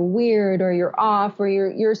now you're weird or you're off or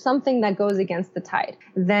you're something that goes against the tide,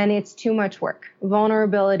 then it's too much work.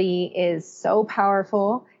 Vulnerability is so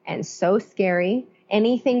powerful and so scary.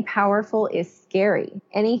 Anything powerful is scary.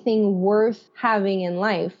 Anything worth having in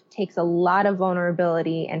life takes a lot of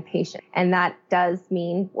vulnerability and patience. And that does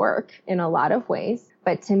mean work in a lot of ways.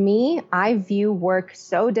 But to me, I view work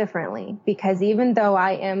so differently, because even though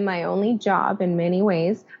I am my only job in many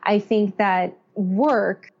ways, I think that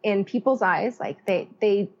work in people's eyes, like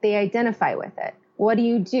they identify with it. What do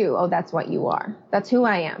you do? Oh, that's what you are. That's who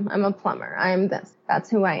I am. I'm a plumber. I am this. That's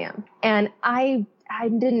who I am. And I I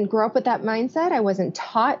didn't grow up with that mindset. I wasn't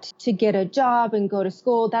taught to get a job and go to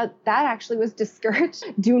school. That actually was discouraged.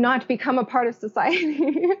 Do not become a part of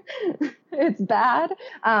society. It's bad.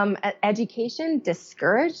 Education,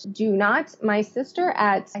 discouraged. Do not. My sister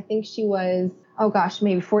at, I think she was,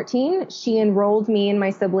 maybe 14, she enrolled me and my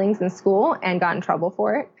siblings in school and got in trouble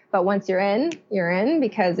for it. But once you're in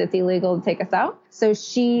because it's illegal to take us out. So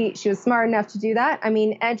she was smart enough to do that. I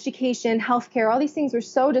mean, education, healthcare, all these things were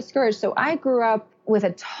so discouraged. So I grew up with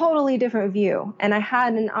a totally different view. And I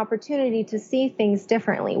had an opportunity to see things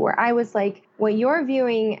differently, where I was like, what you're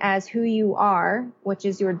viewing as who you are, which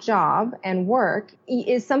is your job and work,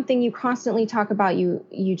 is something you constantly talk about.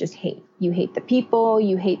 You just hate. You hate the people,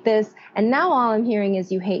 you hate this. And now all I'm hearing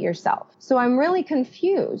is you hate yourself. So I'm really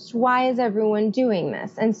confused. Why is everyone doing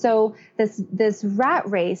this? And so this rat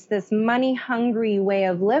race, this money hungry way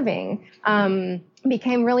of living,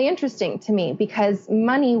 became really interesting to me, because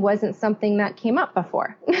money wasn't something that came up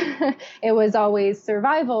before. It was always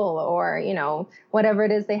survival or, whatever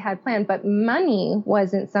it is they had planned. But money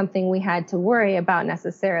wasn't something we had to worry about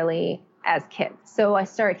necessarily as kids. So I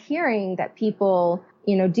start hearing that people,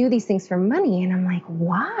 do these things for money. And I'm like,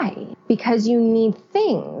 why? Because you need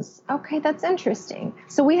things. Okay, that's interesting.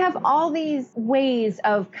 So we have all these ways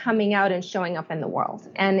of coming out and showing up in the world.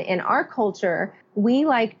 And in our culture, we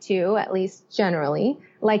like to, at least generally,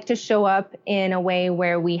 like to show up in a way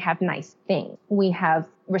where we have nice things. We have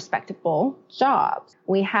respectable jobs.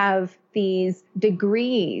 We have these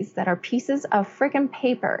degrees that are pieces of freaking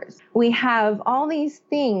papers. We have all these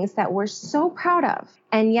things that we're so proud of.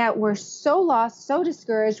 And yet we're so lost, so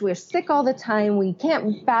discouraged. We're sick all the time. We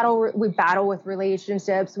can't battle. We battle with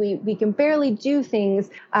relationships. We can barely do things.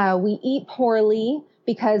 We eat poorly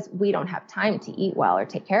because we don't have time to eat well or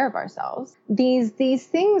take care of ourselves. These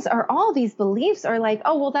things are, all these beliefs are like,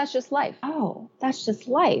 oh, well, that's just life. Oh, that's just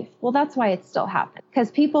life. Well, that's why it's still happening. Because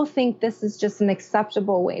people think this is just an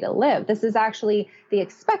acceptable way to live. This is actually the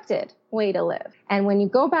expected way to live. And when you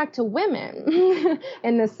go back to women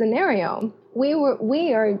in this scenario,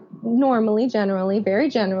 we are normally, generally, very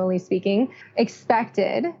generally speaking,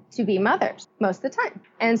 expected to be mothers most of the time.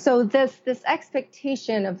 And so this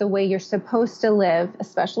expectation of the way you're supposed to live,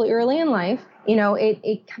 especially early in life,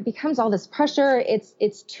 it becomes all this pressure.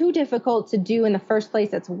 It's too difficult to do in the first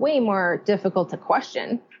place. It's way more difficult to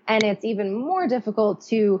question. And it's even more difficult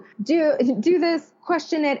to do this,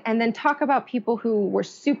 question it, and then talk about people who were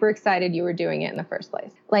super excited you were doing it in the first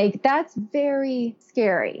place. Like, that's very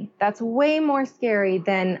scary. That's way more scary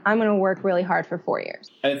than I'm going to work really hard for 4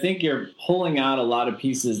 years. I think you're pulling out a lot of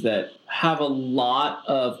pieces that have a lot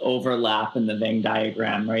of overlap in the Venn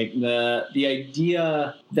diagram, right? The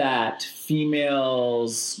idea that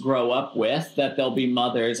females grow up with, that they'll be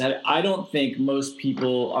mothers. I don't think most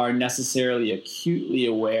people are necessarily acutely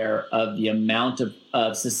aware of the amount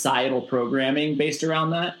of societal programming based around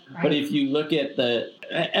that. Right. But if you look at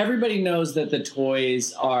everybody knows that the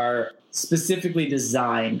toys are specifically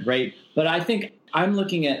designed, right? But I think I'm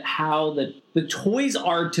looking at how the toys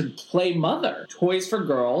are to play mother. Toys for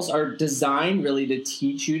girls are designed really to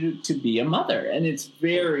teach you to be a mother. And it's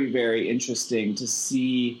very, very interesting to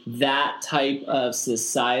see that type of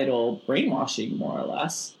societal brainwashing, more or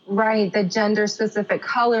less. Right. The gender specific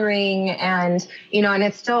coloring and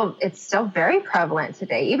it's still very prevalent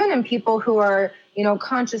today, even in people who are,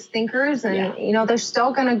 conscious thinkers and, they're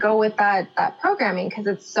still going to go with that programming because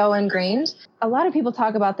it's so ingrained. A lot of people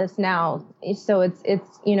talk about this now. So it's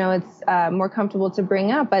more comfortable to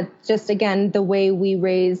bring up, but just again, the way we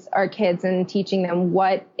raise our kids and teaching them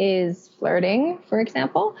what is flirting, for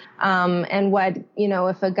example, and what,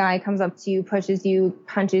 if a guy comes up to you, pushes you,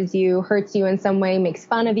 punches you, hurts you in some way, makes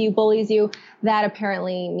fun of you, bullies you, that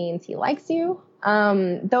apparently means he likes you.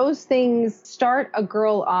 Those things start a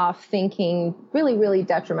girl off thinking really, really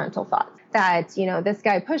detrimental thoughts that, this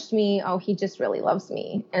guy pushed me. Oh, he just really loves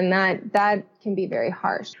me. And that can be very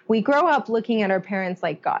harsh. We grow up looking at our parents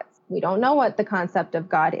like gods. We don't know what the concept of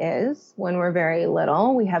God is when we're very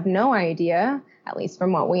little. We have no idea, at least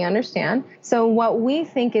from what we understand. So what we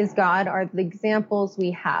think is God are the examples we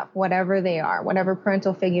have, whatever they are, whatever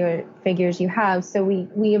parental figures you have. So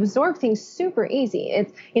we absorb things super easy.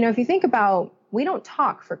 It's, if you think about, we don't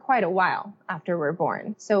talk for quite a while after we're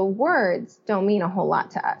born. So words don't mean a whole lot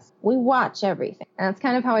to us. We watch everything. And that's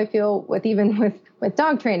kind of how I feel with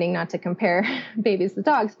dog training, not to compare babies to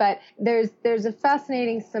dogs, but there's a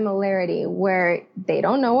fascinating similarity where they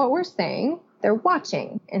don't know what we're saying. They're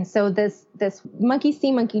watching. And so this monkey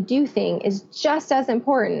see, monkey do thing is just as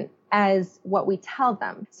important as what we tell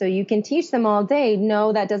them. So you can teach them all day,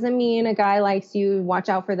 no, that doesn't mean a guy likes you, watch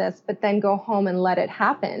out for this, but then go home and let it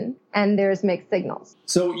happen. And there's mixed signals.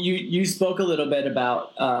 So you spoke a little bit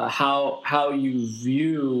about how you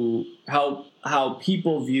view how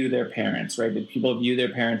people view their parents, right? That people view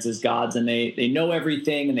their parents as gods, and they know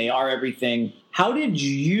everything and they are everything. How did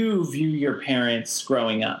you view your parents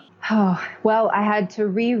growing up? Oh, well, I had to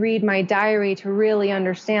reread my diary to really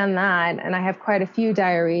understand that. And I have quite a few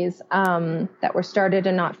diaries that were started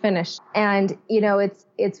and not finished. And,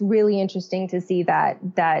 it's really interesting to see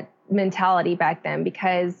that mentality back then,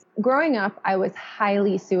 because growing up, I was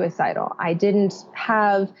highly suicidal. I didn't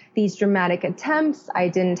have these dramatic attempts. I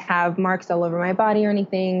didn't have marks all over my body or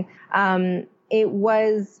anything. It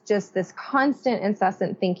was just this constant,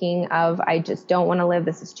 incessant thinking of, I just don't want to live.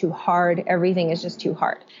 This is too hard. Everything is just too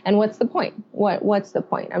hard. And what's the point? What's the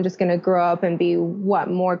point? I'm just going to grow up and be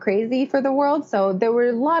more crazy for the world. So there were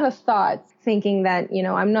a lot of thoughts thinking that,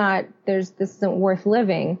 this isn't worth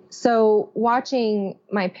living. So watching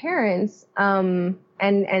my parents, and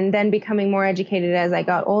then becoming more educated as I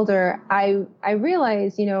got older, I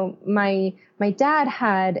realized, my dad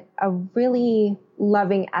had a really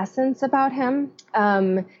loving essence about him.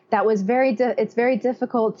 That was it's very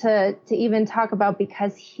difficult to even talk about,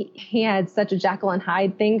 because he had such a Jekyll and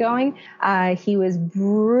Hyde thing going. He was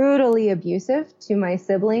brutally abusive to my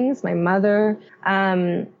siblings, my mother,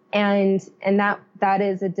 and that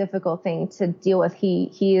is a difficult thing to deal with.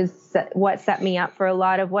 He is what set me up for a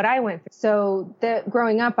lot of what I went through. So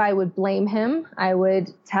growing up, I would blame him. I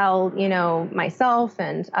would tell, myself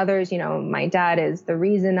and others, my dad is the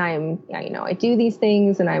reason I do these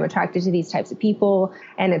things, and I'm attracted to these types of people.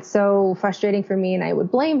 And it's so frustrating for me. And I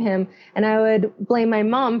would blame him, and I would blame my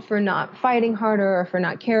mom for not fighting harder, or for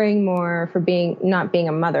not caring more, or for not being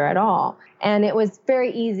a mother at all. And it was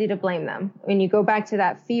very easy to blame them. When you go back to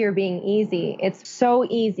that fear being easy, it's so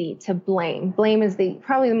easy to blame. Blame is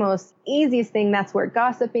probably the most easiest thing. That's where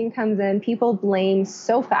gossiping comes in. People blame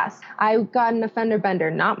so fast. I got an offender bender,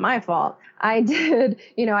 not my fault. I did,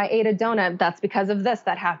 I ate a donut. That's because of this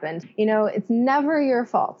that happened. It's never your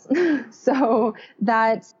fault. So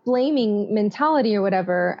that blaming mentality or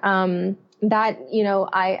whatever,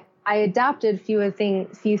 I adopted few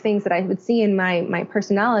things that I would see in my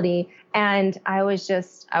personality. And I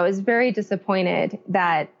was very disappointed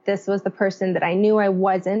that this was the person that I knew I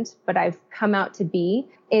wasn't, but I've come out to be.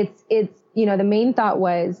 It's the main thought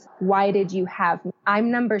was, why did you have me?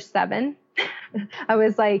 I'm number 7. I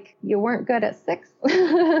was like, you weren't good at 6.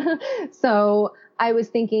 So I was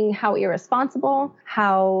thinking how irresponsible,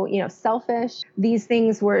 how, selfish. These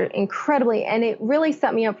things were incredibly, and it really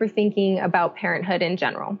set me up for thinking about parenthood in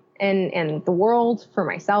general and the world for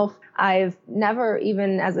myself. I've never,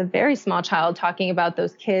 even as a very small child, talking about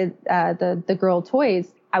those kids, the girl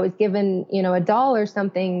toys. I was given, a doll or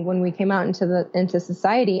something when we came out into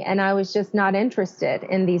society, and I was just not interested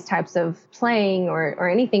in these types of playing or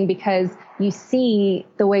anything, because you see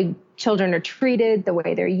the way children are treated, the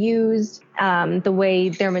way they're used, the way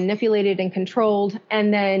they're manipulated and controlled.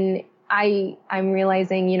 And then I'm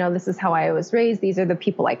realizing, this is how I was raised. These are the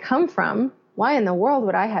people I come from. Why in the world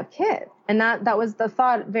would I have kids? And that was the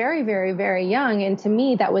thought very, very, very young. And to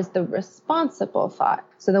me, that was the responsible thought.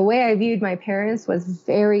 So the way I viewed my parents was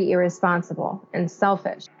very irresponsible and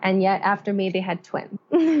selfish. And yet after me, they had twins.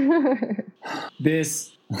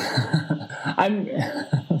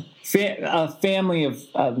 A family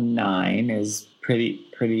of 9 is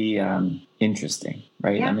pretty interesting,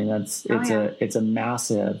 right? Yeah. I mean, it's a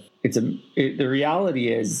massive, the reality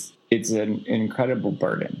is, it's an incredible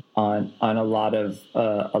burden on a lot of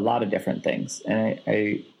different things. And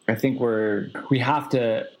I think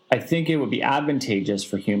I think it would be advantageous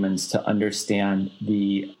for humans to understand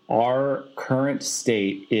our current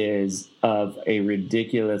state is of a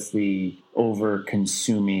ridiculously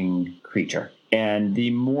over-consuming creature. And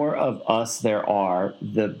the more of us there are,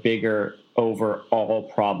 the bigger overall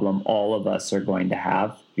problem all of us are going to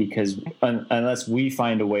have, because unless we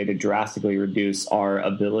find a way to drastically reduce our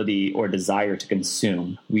ability or desire to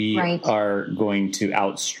consume, we are going to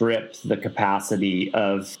outstrip the capacity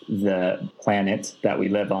of the planet that we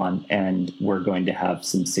live on, and we're going to have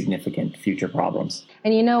some significant future problems.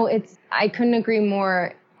 And I couldn't agree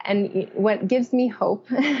more. And what gives me hope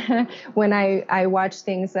when I watch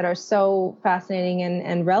things that are so fascinating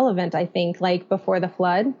and relevant, I think, like Before the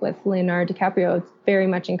Flood with Leonardo DiCaprio, it's very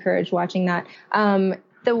much encouraged watching that.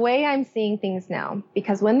 the way I'm seeing things now,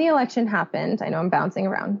 because when the election happened, I know I'm bouncing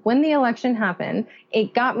around. When the election happened,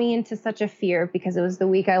 it got me into such a fear because it was the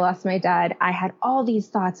week I lost my dad. I had all these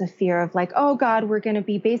thoughts of fear of like, oh God, we're going to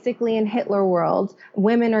be basically in Hitler world.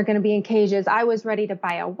 Women are going to be in cages. I was ready to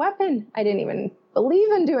buy a weapon. I didn't even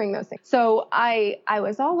believe in doing those things. So I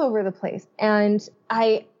was all over the place. And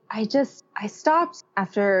I stopped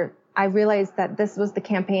after I realized that this was the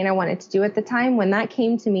campaign I wanted to do at the time. When that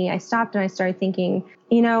came to me, I stopped and I started thinking,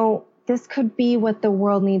 this could be what the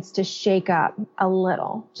world needs to shake up a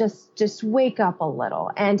little, just wake up a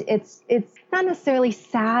little. And it's not necessarily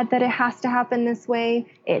sad that it has to happen this way.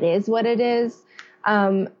 It is what it is.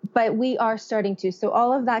 But we are starting to. So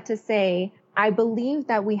all of that to say, I believe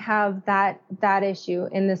that we have that issue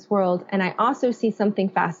in this world. And I also see something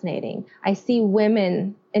fascinating. I see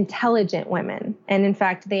women, intelligent women. And in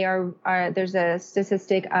fact, there's a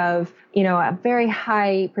statistic of, a very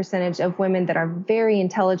high percentage of women that are very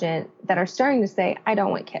intelligent that are starting to say, I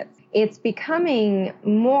don't want kids. It's becoming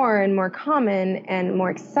more and more common and more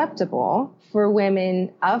acceptable for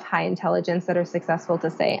women of high intelligence that are successful to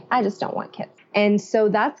say, I just don't want kids. And so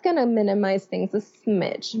that's going to minimize things a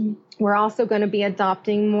smidge. We're also going to be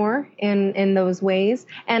adopting more in those ways.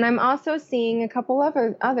 And I'm also seeing a couple of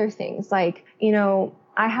other things like,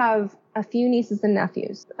 I have a few nieces and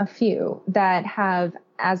nephews, that have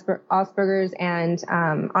Asperger's and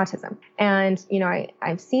autism. And,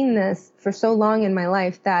 I've seen this for so long in my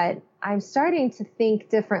life that I'm starting to think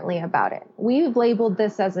differently about it. We've labeled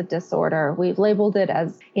this as a disorder. We've labeled it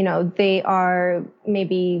as, they are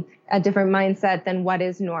maybe a different mindset than what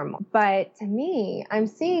is normal. But to me, I'm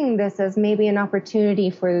seeing this as maybe an opportunity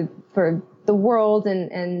for the world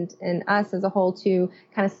and us as a whole to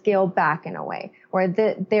kind of scale back in a way where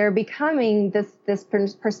they're becoming this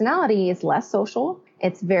personality is less social.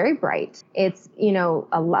 It's very bright. It's,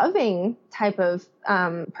 a loving type of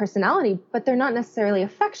personality, but they're not necessarily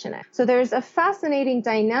affectionate. So there's a fascinating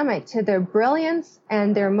dynamic to their brilliance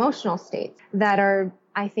and their emotional states that are,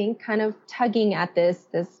 I think, kind of tugging at this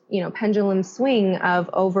pendulum swing of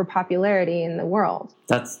overpopularity in the world.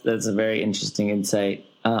 That's a very interesting insight.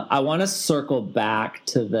 I want to circle back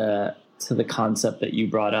to the concept that you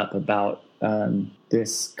brought up about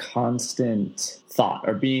this constant thought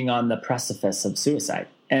or being on the precipice of suicide.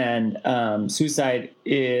 And suicide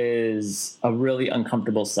is a really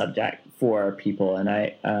uncomfortable subject for people. And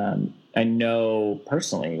I know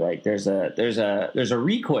personally, like there's a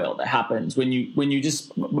recoil that happens when you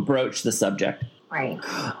just broach the subject. Right.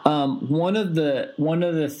 One of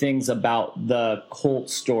the things about the cult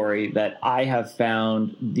story that I have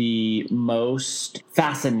found the most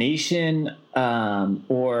fascination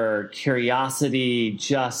or curiosity,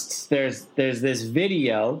 just there's this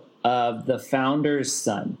video of the founder's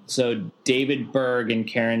son. So David Berg and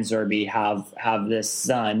Karen Zerbe have this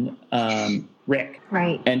son, Rick.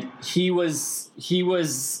 Right. And he was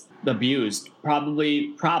abused,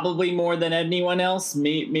 probably more than anyone else,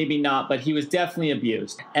 maybe not, but he was definitely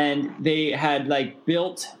abused. And they had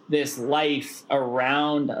built this life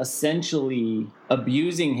around essentially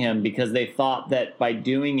abusing him because they thought that by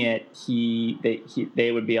doing it,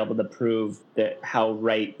 they would be able to prove that how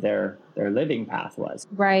right their living path was.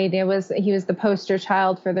 Right. He was the poster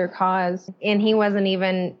child for their cause. And he wasn't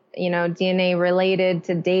even, DNA related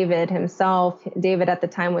to David himself. David at the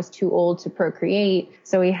time was too old to procreate.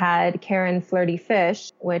 So he had Karen Flirty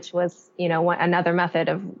Fish, which was, another method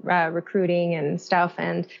of recruiting and stuff.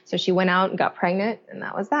 And so she went out and got pregnant, and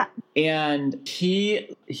that was that. And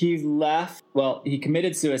he left. Well, he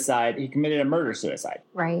committed suicide. He committed a murder-suicide.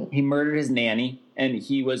 Right. He murdered his nanny, and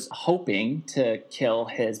he was hoping to kill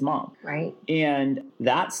his mom. Right. And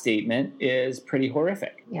that statement is pretty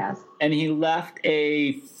horrific. Yes. And he left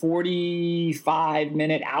a 45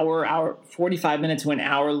 minute to an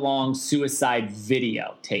hour long suicide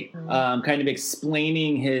video tape, kind of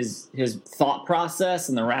explaining his thought process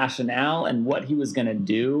and the rationale and what he was going to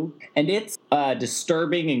do. And it's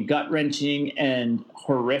disturbing and gut-wrenching and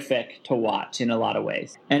horrific to watch in a lot of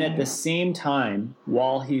ways. And at the same time,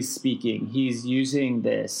 while he's speaking, he's using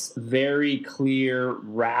this very clear,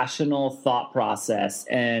 rational thought process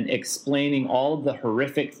and explaining all of the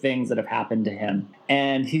horrific things that have happened to him.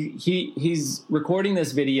 And he's recording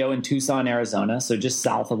this video in Tucson, Arizona, so just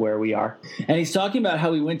south of where we are. And he's talking about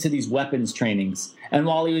how he went to these weapons trainings. And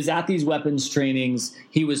while he was at these weapons trainings,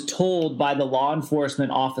 he was told by the law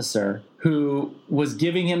enforcement officer who was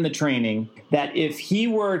giving him the training that if he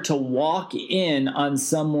were to walk in on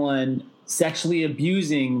someone sexually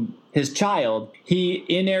abusing his child, he,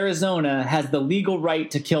 in Arizona, has the legal right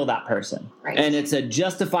to kill that person. Right. And it's a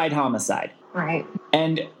justified homicide. Right.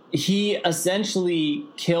 And he essentially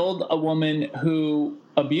killed a woman who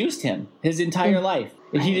abused him his entire life.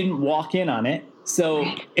 He didn't walk in on it. So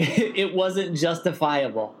it wasn't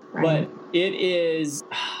justifiable. But it is,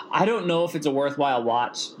 I don't know if it's a worthwhile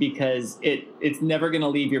watch because it's never going to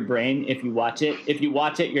leave your brain if you watch it. If you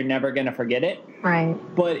watch it, you're never going to forget it. Right.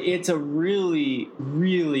 But it's a really,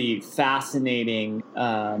 really fascinating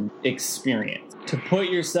experience. To put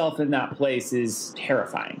yourself in that place is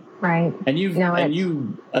terrifying. Right. And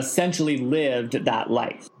you essentially lived that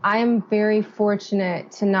life. I'm very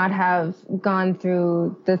fortunate to not have gone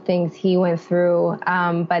through the things he went through,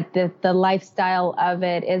 but the lifestyle of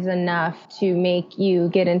it is enough to make you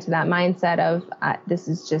get into that mindset of this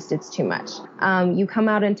is just, it's too much. You come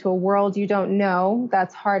out into a world you don't know.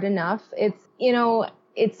 That's hard enough. It's,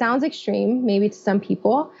 it sounds extreme, maybe to some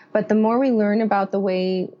people, but the more we learn about the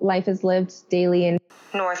way life is lived daily in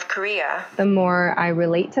North Korea, the more I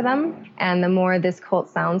relate to them and the more this cult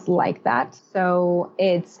sounds like that. So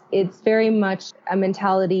it's very much a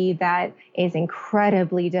mentality that is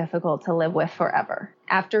incredibly difficult to live with forever.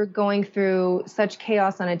 After going through such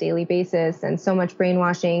chaos on a daily basis and so much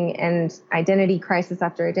brainwashing and identity crisis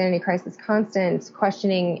after identity crisis, constant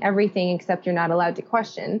questioning everything except you're not allowed to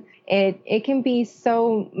question, it can be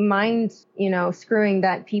so mind, screwing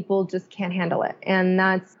that people just can't handle it. And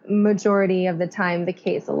that's majority of the time the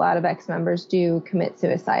case. A lot of ex-members do commit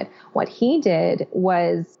suicide. What he did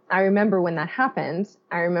was, I remember when that happened,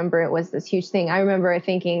 I remember it was this huge thing. I remember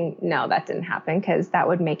thinking, no, that didn't happen because that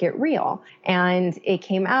would make it real. And it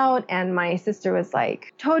came out and my sister was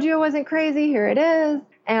like, told you it wasn't crazy. Here it is.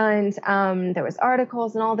 And there was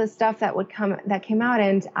articles and all this stuff that came out.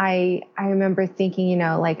 And I remember thinking,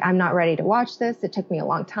 I'm not ready to watch this. It took me a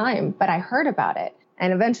long time, but I heard about it.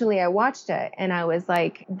 And eventually I watched it and I was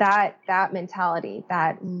like, that mentality,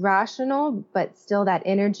 that rational, but still that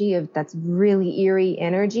energy that's really eerie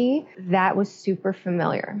energy, that was super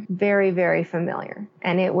familiar, very, very familiar.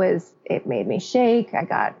 And it made me shake. I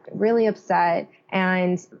got really upset.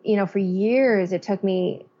 And, for years it took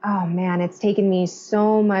me, it's taken me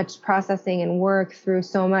so much processing and work through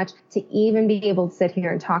so much to even be able to sit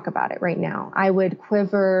here and talk about it right now. I would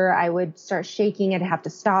quiver, I would start shaking, I'd have to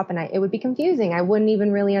stop, and it would be confusing. I wouldn't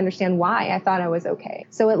even really understand why. I thought I was okay.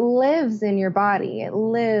 So it lives in your body, it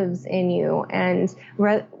lives in you, and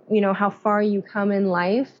how far you come in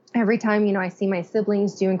life. Every time, I see my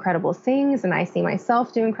siblings do incredible things and I see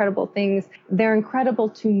myself do incredible things, they're incredible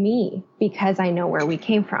to me because I know where we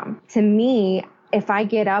came from. To me, if I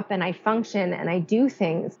get up and I function and I do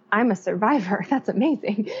things, I'm a survivor. That's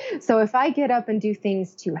amazing. So if I get up and do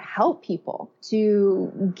things to help people,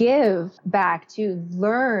 to give back, to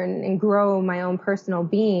learn and grow my own personal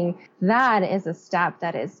being, that is a step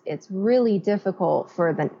it's really difficult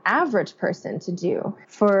for the average person to do.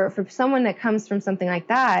 For someone that comes from something like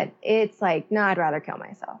that, it's like, no, I'd rather kill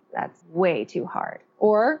myself. That's way too hard.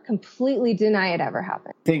 Or completely deny it ever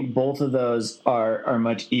happened. I think both of those are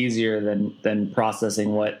much easier than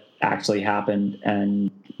processing what actually happened and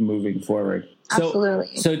moving forward.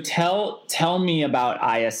 Absolutely. So tell me about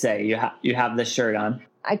ISA. You have this shirt on.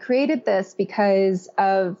 I created this because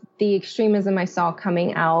of the extremism I saw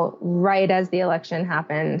coming out right as the election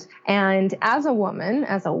happened. And as a woman,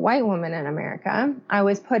 as a white woman in America, I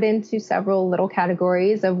was put into several little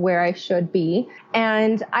categories of where I should be.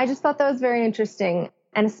 And I just thought that was very interesting.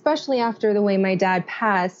 And especially after the way my dad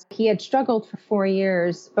passed, he had struggled for 4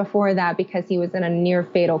 years before that because he was in a near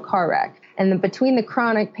fatal car wreck. And between the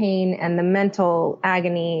chronic pain and the mental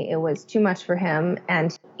agony, it was too much for him.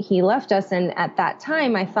 And he left us. And at that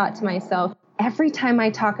time, I thought to myself, every time I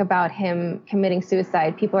talk about him committing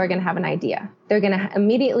suicide, people are going to have an idea. They're going to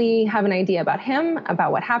immediately have an idea about him,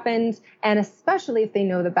 about what happened, and especially if they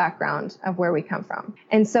know the background of where we come from.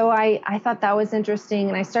 And so I thought that was interesting,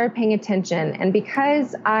 and I started paying attention. And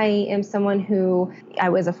because I am someone who, I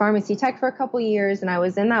was a pharmacy tech for a couple of years, and I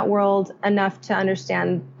was in that world enough to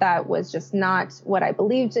understand that was just not what I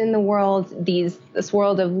believed in the world, this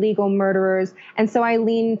world of legal murderers. And so I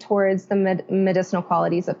leaned towards the medicinal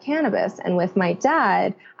qualities of cannabis. And with my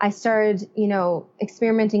dad, I started,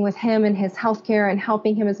 experimenting with him and his healthcare and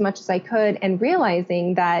helping him as much as I could, and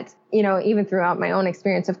realizing that, even throughout my own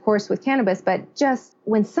experience, of course, with cannabis, but just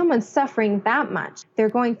when someone's suffering that much, they're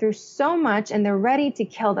going through so much and they're ready to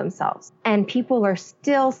kill themselves, and people are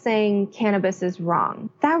still saying cannabis is wrong.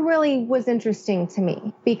 That really was interesting to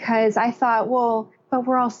me because I thought, well, but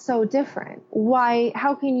we're all so different. Why?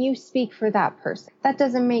 How can you speak for that person? That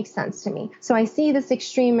doesn't make sense to me. So I see this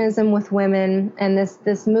extremism with women and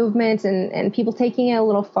this movement and people taking it a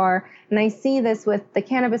little far. And I see this with the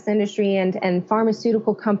cannabis industry and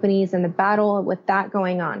pharmaceutical companies and the battle with that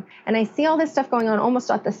going on. And I see all this stuff going on almost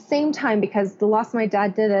at the same time because the loss of my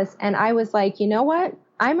dad did this. And I was like, you know what?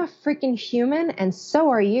 I'm a freaking human and so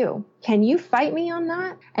are you. Can you fight me on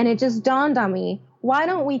that? And it just dawned on me, why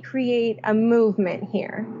don't we create a movement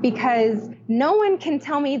here? Because no one can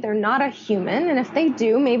tell me they're not a human. And if they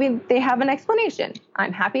do, maybe they have an explanation.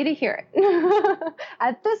 I'm happy to hear it.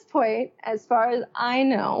 At this point, as far as I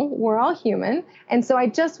know, we're all human. And so I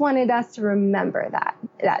just wanted us to remember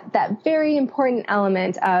that very important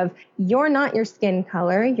element of you're not your skin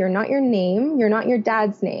color, you're not your name, you're not your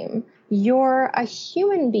dad's name. You're a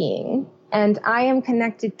human being and I am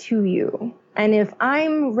connected to you. And if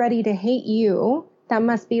I'm ready to hate you, that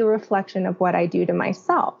must be a reflection of what I do to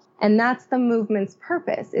myself. And that's the movement's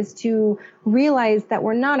purpose, is to realize that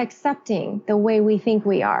we're not accepting the way we think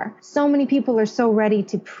we are. So many people are so ready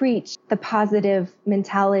to preach the positive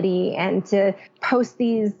mentality and to post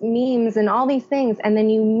these memes and all these things. And then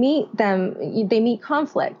you meet them, they meet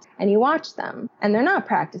conflict and you watch them and they're not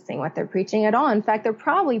practicing what they're preaching at all. In fact, they're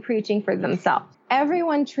probably preaching for themselves.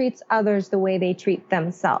 Everyone treats others the way they treat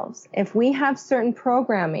themselves. If we have certain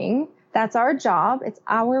programming, that's our job. It's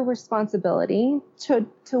our responsibility to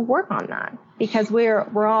work on that because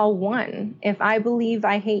we're all one. If I believe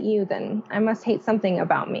I hate you, then I must hate something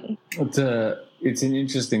about me. It's an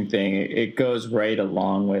interesting thing. It goes right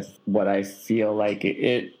along with what I feel like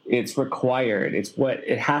it's required. It's what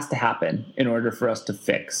it has to happen in order for us to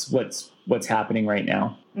fix what's happening right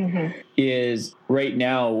now. Mm-hmm. Is right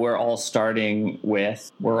now we're all starting with,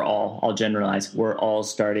 I'll generalize, we're all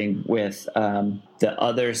starting with the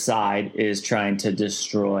other side is trying to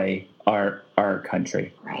destroy our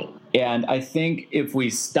country. Right. And I think if we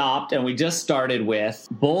stopped and we just started with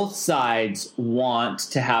both sides want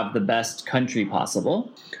to have the best country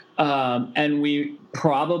possible, and we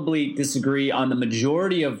probably disagree on the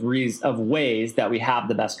majority of ways that we have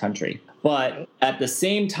the best country. But at the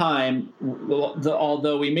same time,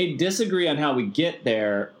 although we may disagree on how we get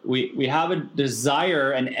there, we have a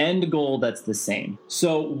desire, an end goal that's the same.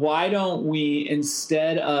 So why don't we,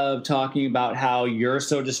 instead of talking about how you're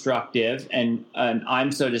so destructive and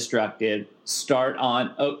I'm so destructive, start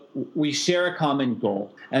on, we share a common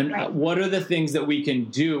goal. And right. What are the things that we can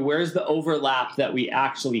do? Where's the overlap that we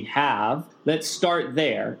actually have? Let's start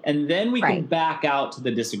there. And then we can back out to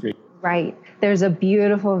the disagreement. Right. There's a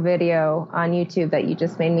beautiful video on YouTube that you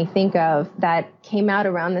just made me think of that came out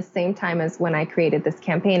around the same time as when I created this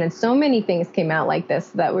campaign. And so many things came out like this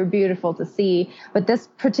that were beautiful to see. But this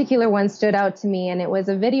particular one stood out to me. And it was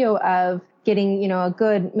a video of getting, a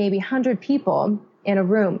good maybe 100 people in a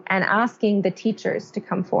room and asking the teachers to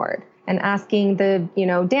come forward and asking the,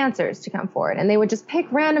 dancers to come forward. And they would just pick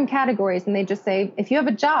random categories and they just say, if you have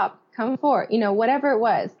a job, come forward, whatever it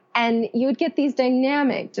was. And you would get these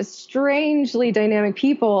dynamic, just strangely dynamic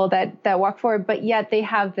people that walk forward, but yet they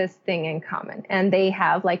have this thing in common. And they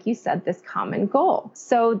have, like you said, this common goal.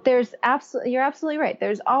 So you're absolutely right.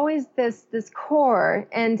 There's always this core.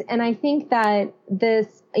 And I think that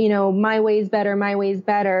this, my way's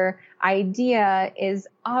better idea is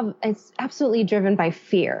it's absolutely driven by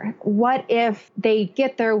fear. What if they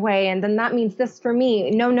get their way and then that means this for me?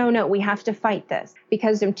 No, we have to fight this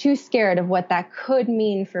because I'm too scared of what that could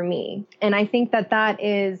mean for me. And I think that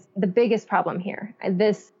is the biggest problem here.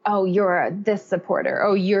 This, you're this supporter.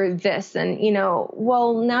 Oh, you're this. And,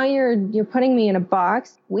 well, now you're putting me in a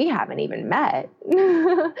box. We haven't even met.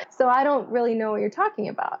 So I don't really know what you're talking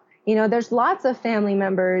about. There's lots of family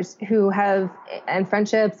members and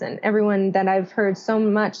friendships and everyone that I've heard so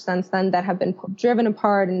much since then that have been driven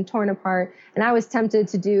apart and torn apart. And I was tempted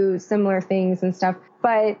to do similar things and stuff.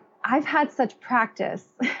 But I've had such practice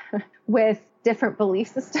with different belief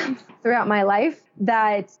systems throughout my life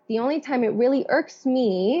that the only time it really irks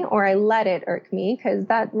me, or I let it irk me, because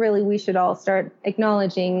that really we should all start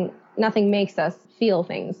acknowledging nothing makes us feel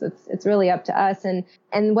things. It's really up to us.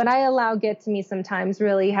 And what I allow get to me sometimes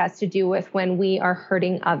really has to do with when we are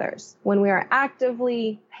hurting others. When we are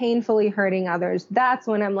actively, painfully hurting others, that's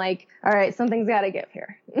when I'm like, all right, something's got to give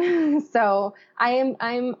here. So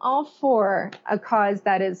I'm all for a cause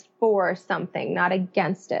that is for something, not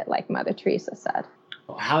against it, like Mother Teresa said.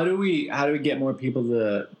 How do we get more people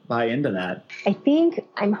to buy into that?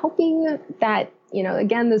 I'm hoping that,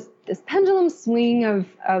 again, this pendulum swing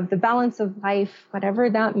of the balance of life, whatever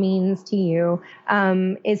that means to you,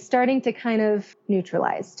 is starting to kind of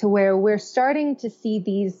neutralize, to where we're starting to see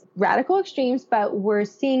these radical extremes, but we're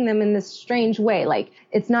seeing them in this strange way. Like,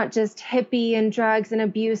 it's not just hippie and drugs and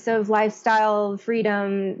abusive lifestyle,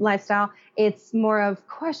 freedom lifestyle. It's more of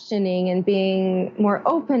questioning and being more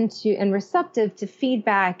open to and receptive to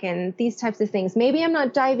feedback and these types of things. Maybe I'm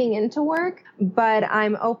not diving into work, but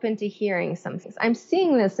I'm open to hearing some things. I'm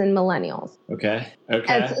seeing this in millennials. Okay.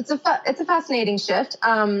 It's a fascinating shift.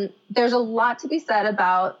 There's a lot to be said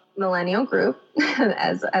about millennial group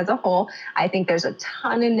as a whole. I think there's a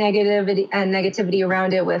ton of negativity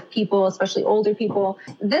around it with people, especially older people.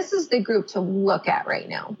 This is the group to look at right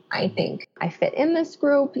now. I think I fit in this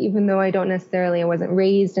group, even though I wasn't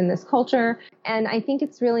raised in this culture. And I think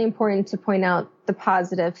it's really important to point out the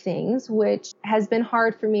positive things, which has been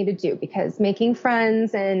hard for me to do, because making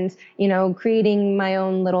friends and, creating my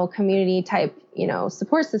own little community type,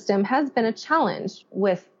 support system has been a challenge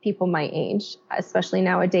with people my age, especially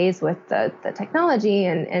nowadays with the technology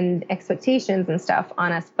and expectations and stuff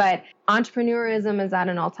on us. But entrepreneurism is at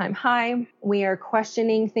an all-time high. We are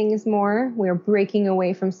questioning things more. We're breaking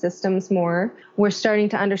away from systems more. We're starting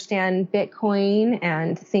to understand Bitcoin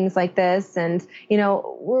and things like this. And,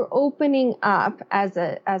 we're opening up as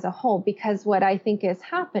a whole, because what I think is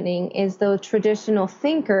happening is those traditional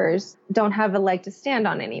thinkers don't have a leg to stand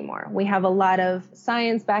on anymore. We have a lot of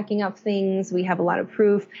science backing up things. We have a lot of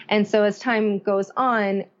proof. And so as time goes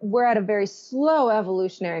on, we're at a very slow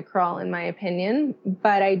evolutionary crawl, in my opinion.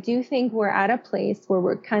 But I do think we're at a place where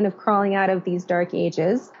we're kind of crawling out of these dark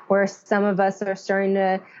ages, where some of us are starting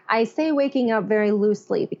to, I say waking up very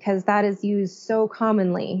loosely, because that is used so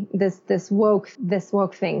commonly, this woke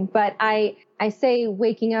thing. But I say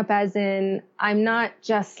waking up as in, I'm not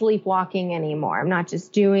just sleepwalking anymore. I'm not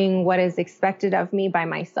just doing what is expected of me by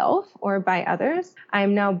myself or by others.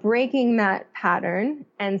 I'm now breaking that pattern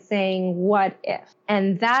and saying, what if?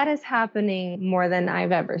 And that is happening more than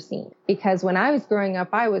I've ever seen. Because when I was growing up,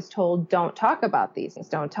 I was told, don't talk about these things.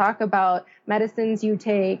 Don't talk about medicines you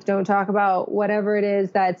take. Don't talk about whatever it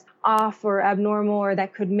is that's off or abnormal or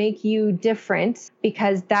that could make you different,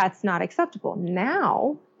 because that's not acceptable.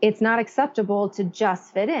 Now, it's not acceptable to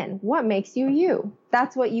just fit in. What makes you you?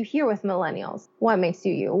 That's what you hear with millennials. What makes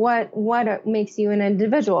you you? What makes you an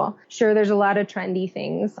individual? Sure, there's a lot of trendy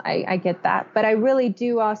things. I get that. But I really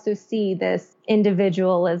do also see this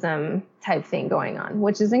individualism type thing going on,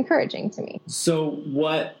 which is encouraging to me. So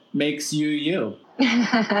what makes you you?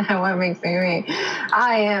 What makes me me?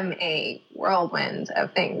 I am a whirlwind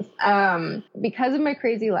of things. Because of my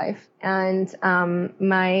crazy life and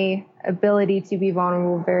my ability to be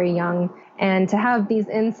vulnerable very young, and to have these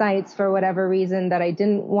insights for whatever reason that I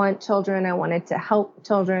didn't want children. I wanted to help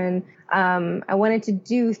children. I wanted to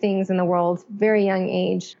do things in the world, very young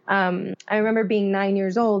age. I remember being 9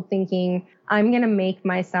 years old thinking, I'm going to make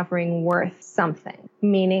my suffering worth something,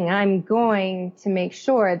 meaning I'm going to make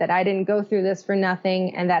sure that I didn't go through this for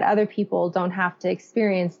nothing and that other people don't have to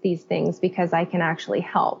experience these things because I can actually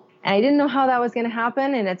help. And I didn't know how that was going to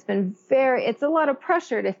happen. And it's a lot of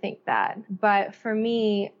pressure to think that. But for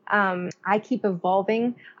me, I keep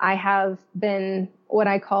evolving. I have been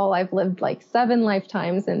I've lived like 7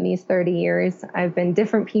 lifetimes in these 30 years. I've been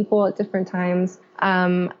different people at different times.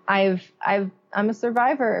 I'm a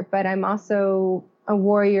survivor, but I'm also a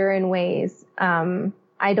warrior in ways.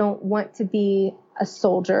 I don't want to be a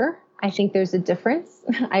soldier. I think there's a difference.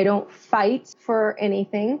 I don't fight for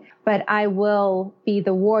anything, but I will be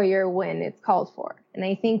the warrior when it's called for. And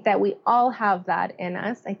I think that we all have that in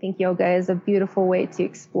us. I think yoga is a beautiful way to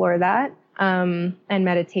explore that, and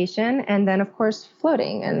meditation. And then, of course,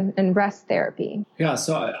 floating and rest therapy. Yeah,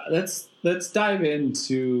 so let's dive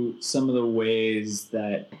into some of the ways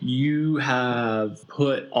that you have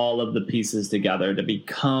put all of the pieces together to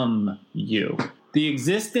become you. The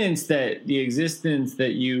existence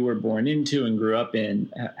that you were born into and grew up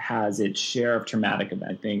in has its share of traumatic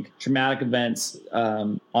events. I think traumatic events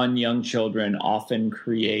on young children often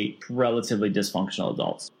create relatively dysfunctional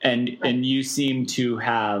adults. And you seem to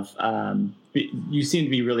have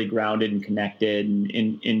be really grounded and connected and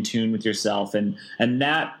in tune with yourself, and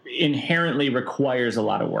that inherently requires a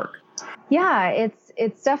lot of work. Yeah,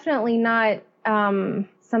 it's definitely not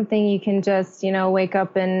something you can just, wake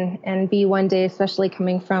up and be one day, especially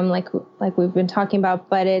coming from like we've been talking about.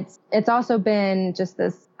 But it's also been just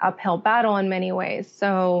this uphill battle in many ways.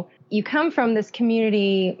 So you come from this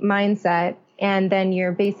community mindset, and then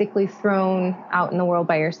you're basically thrown out in the world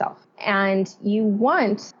by yourself. And you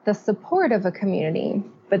want the support of a community,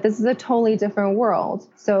 but this is a totally different world.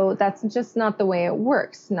 So that's just not the way it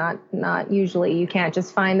works. Not usually. You can't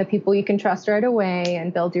just find the people you can trust right away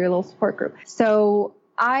and build your little support group. So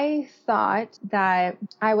I thought that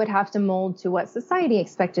I would have to mold to what society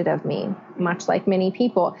expected of me, much like many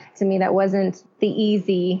people. To me, that wasn't the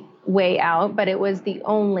easy way out, but it was the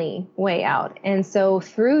only way out. And so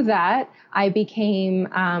through that, I became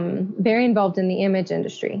very involved in the image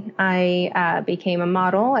industry. I became a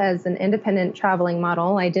model as an independent traveling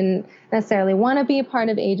model. I didn't necessarily want to be a part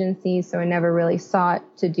of agencies, so I never really sought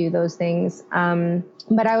to do those things.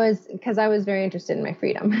 But because I was very interested in my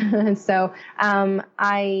freedom. And so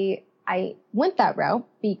I went that route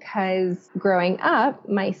because growing up,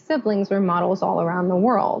 my siblings were models all around the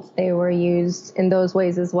world. They were used in those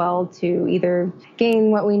ways as well to either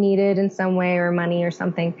gain what we needed in some way or money or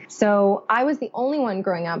something. So I was the only one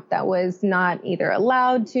growing up that was not either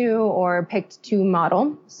allowed to or picked to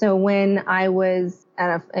model. So when I was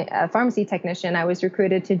a pharmacy technician, I was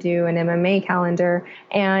recruited to do an MMA calendar,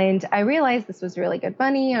 and I realized this was really good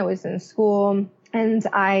money. I was in school, and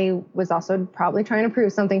I was also probably trying to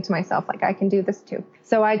prove something to myself, like I can do this too.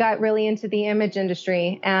 So I got really into the image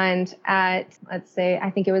industry, and at, let's say, I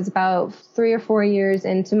think it was about 3 or 4 years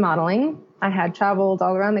into modeling, I had traveled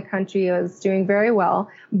all around the country. I was doing very well,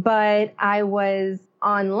 but I was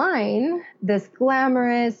online, this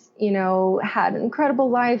glamorous, had an incredible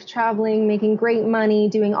life traveling, making great money,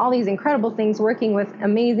 doing all these incredible things, working with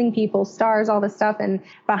amazing people, stars, all this stuff. And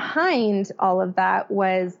behind all of that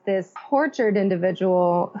was this tortured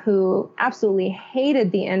individual who absolutely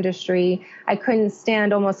hated the industry. I couldn't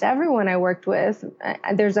stand almost everyone I worked with.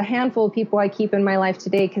 There's a handful of people I keep in my life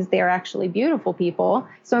today because they are actually beautiful people.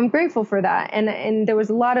 So I'm grateful for that. And there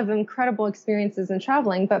was a lot of incredible experiences in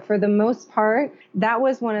traveling, but for the most part, that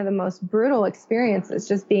was one of the most brutal experiences,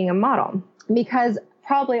 just being a model, because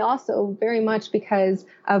probably also very much because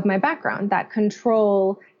of my background, that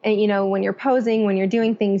control. And, when you're posing, when you're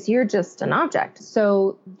doing things, you're just an object.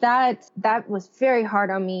 So that was very hard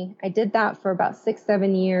on me. I did that for about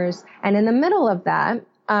 6-7 years. And in the middle of that,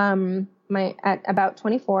 at about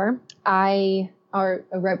 24,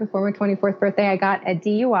 right before my 24th birthday, I got a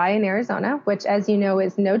DUI in Arizona, which, as you know,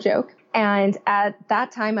 is no joke. And at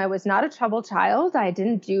that time, I was not a troubled child. I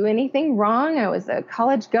didn't do anything wrong. I was a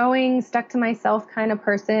college going, stuck to myself kind of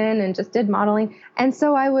person and just did modeling. And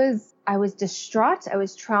so I was distraught. I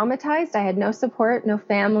was traumatized. I had no support, no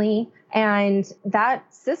family. And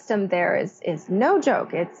that system there is no joke.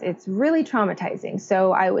 It's really traumatizing.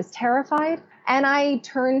 So I was terrified. And I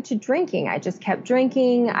turned to drinking. I just kept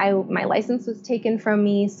drinking. My license was taken from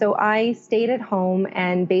me. So I stayed at home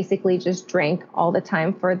and basically just drank all the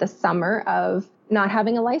time for the summer of not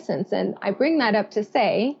having a license. And I bring that up to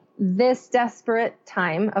say this desperate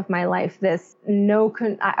time of my life,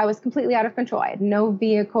 I was completely out of control. I had no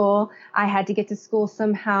vehicle. I had to get to school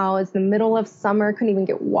somehow. It's the middle of summer, couldn't even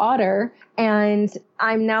get water. And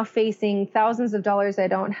I'm now facing thousands of dollars I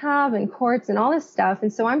don't have in courts and all this stuff.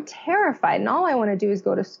 And so I'm terrified. And all I want to do is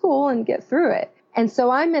go to school and get through it. And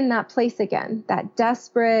so I'm in that place again, that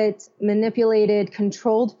desperate, manipulated,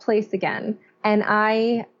 controlled place again. And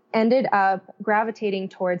I ended up gravitating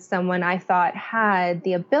towards someone I thought had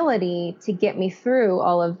the ability to get me through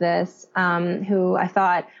all of this, who I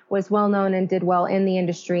thought was well known and did well in the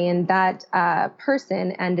industry. And that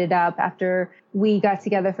person ended up, after we got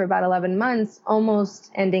together for about 11 months,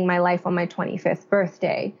 almost ending my life on my 25th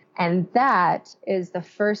birthday. And that is the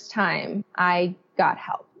first time I got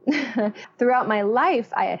help. Throughout my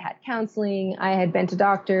life, I had counseling, I had been to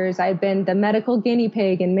doctors, I had been the medical guinea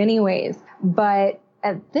pig in many ways. But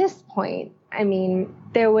at this point,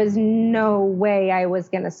 there was no way I was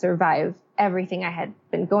going to survive everything I had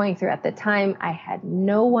been going through at the time. I had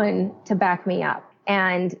no one to back me up.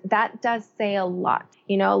 And that does say a lot.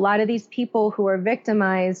 A lot of these people who are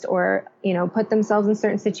victimized or, put themselves in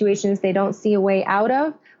certain situations they don't see a way out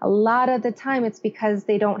of, a lot of the time it's because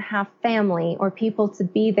they don't have family or people to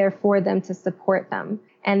be there for them to support them.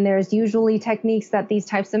 And there's usually techniques that these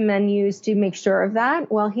types of men use to make sure of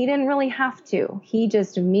that. Well, he didn't really have to. He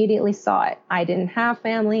just immediately saw it. I didn't have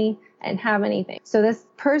family. I didn't have anything. So this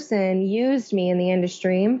person used me in the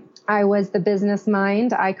industry. I was the business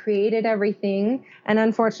mind. I created everything. And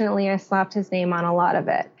unfortunately, I slapped his name on a lot of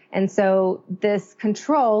it. And so this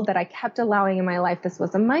control that I kept allowing in my life, this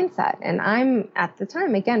was a mindset. And I'm at the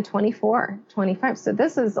time, again, 24, 25. So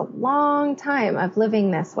this is a long time of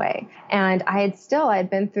living this way. And I'd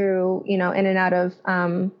been through, in and out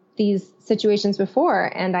of these situations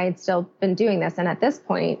before, and I had still been doing this. And at this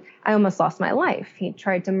point, I almost lost my life. He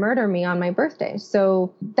tried to murder me on my birthday.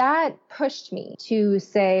 So that pushed me to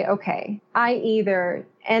say, okay, I either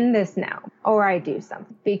end this now or I do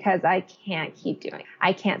something, because I can't keep doing it.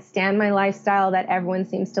 I can't stand my lifestyle that everyone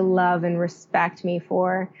seems to love and respect me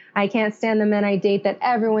for. I can't stand the men I date that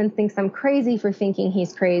everyone thinks I'm crazy for thinking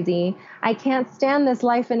he's crazy. I can't stand this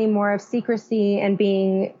life anymore of secrecy and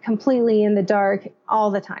being completely in the dark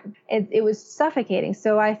all the time. It was suffocating.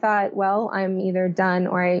 So I thought, well, I'm either done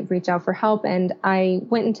or I reach out for help. And I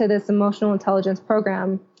went into this emotional intelligence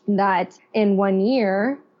program that in 1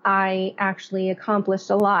 year, I actually accomplished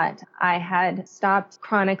a lot. I had stopped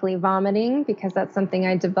chronically vomiting because that's something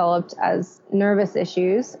I developed as nervous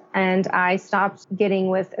issues. And I stopped getting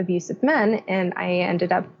with abusive men, and I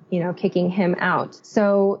ended up, kicking him out.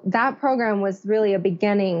 So that program was really a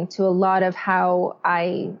beginning to a lot of how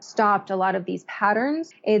I stopped a lot of these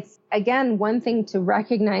patterns. It's, again, one thing to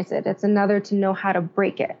recognize it. It's another to know how to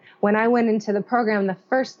break it. When I went into the program, the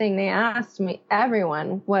first thing they asked me,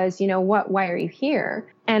 everyone, was, why are you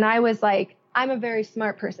here? And I was like, I'm a very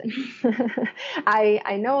smart person.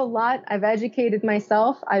 I know a lot. I've educated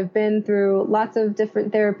myself. I've been through lots of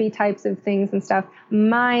different therapy types of things and stuff.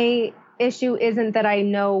 My issue isn't that I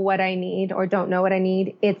know what I need or don't know what I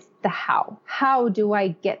need. It's the how. How do I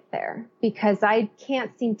get there? Because I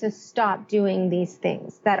can't seem to stop doing these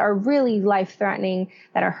things that are really life-threatening,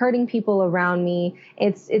 that are hurting people around me.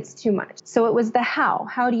 It's too much. So it was the how.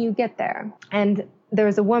 How do you get there? And there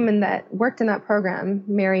was a woman that worked in that program,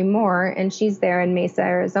 Mary Moore, and she's there in Mesa,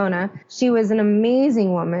 Arizona. She was an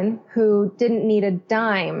amazing woman who didn't need a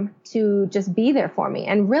dime to just be there for me.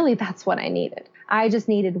 And really, that's what I needed. I just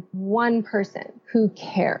needed one person who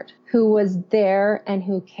cared, who was there and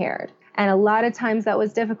who cared. And a lot of times that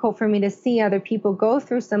was difficult for me to see other people go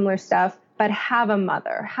through similar stuff, but have a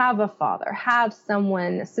mother, have a father, have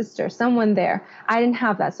someone, a sister, someone there. I didn't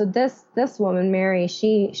have that. So this woman, Mary,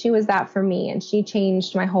 she was that for me, and she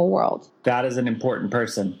changed my whole world. That is an important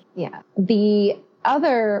person. Yeah. The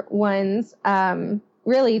other ones,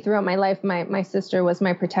 really throughout my life, my sister was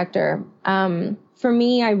my protector. For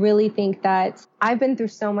me, I really think that I've been through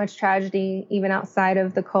so much tragedy, even outside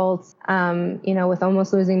of the cult, with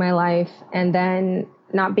almost losing my life and then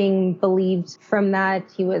not being believed from that.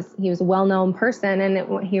 He was a well-known person.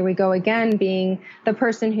 And here we go again, being the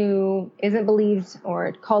person who isn't believed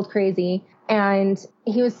or called crazy. And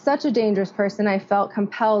he was such a dangerous person. I felt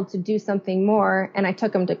compelled to do something more, and I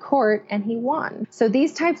took him to court, and he won. So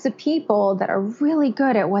these types of people that are really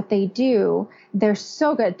good at what they do, they're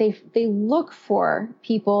so good. They look for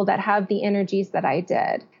people that have the energies that I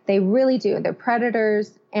did. They really do. They're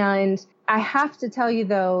predators. And I have to tell you,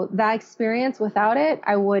 though, that experience, without it,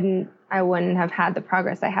 I wouldn't have had the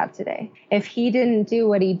progress I have today. If he didn't do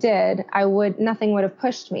what he did, nothing would have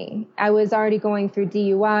pushed me. I was already going through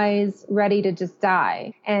DUIs, ready to just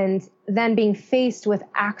die. And then being faced with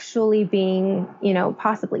actually being,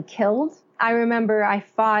 possibly killed. I remember I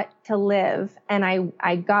fought to live, and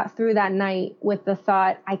I got through that night with the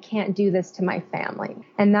thought, I can't do this to my family.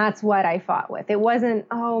 And that's what I fought with. It wasn't,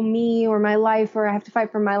 me or my life, or I have to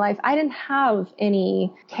fight for my life. I didn't have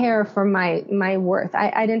any care for my worth.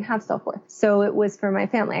 I didn't have self-worth. So it was for my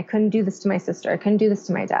family. I couldn't do this to my sister. I couldn't do this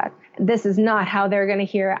to my dad. This is not how they're going to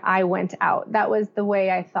hear I went out. That was the way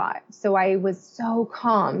I thought. So I was so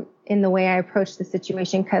calm in the way I approached the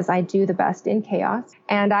situation, because I do the best in chaos.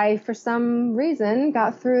 And I, for some reason,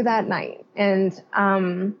 got through that night. And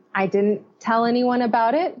I didn't tell anyone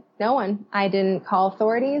about it. No one. I didn't call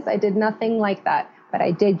authorities. I did nothing like that. But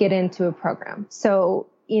I did get into a program. So,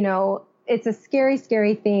 it's a scary,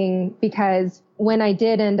 scary thing, because when I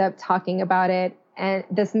did end up talking about it, and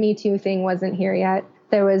this Me Too thing wasn't here yet,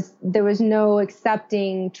 there was no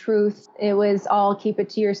accepting truth. It was all keep it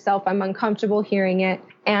to yourself. I'm uncomfortable hearing it.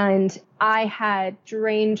 And I had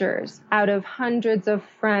strangers out of hundreds of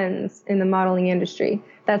friends in the modeling industry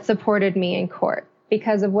that supported me in court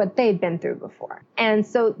because of what they'd been through before. And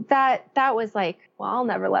so that was like, well, I'll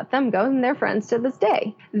never let them go, and they're friends to this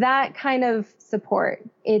day. That kind of support,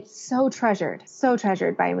 it's so treasured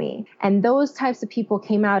by me. And those types of people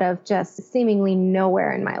came out of just seemingly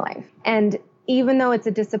nowhere in my life. And even though it's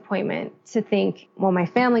a disappointment to think, well, my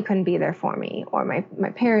family couldn't be there for me, or my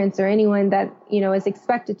parents, or anyone that, is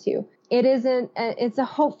expected to, it's a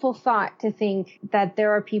hopeful thought to think that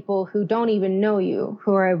there are people who don't even know you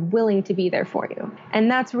who are willing to be there for you.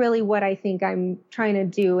 And that's really what I think I'm trying to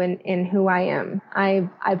do in who I am.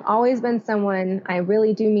 I've always been someone, I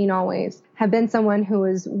really do mean always, have been someone who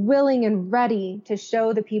is willing and ready to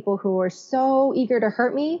show the people who are so eager to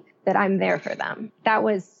hurt me that I'm there for them. That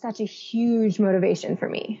was such a huge motivation for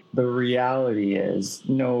me. The reality is,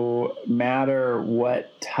 no matter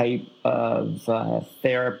what type of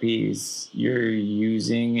therapies you're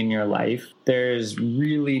using in your life, there's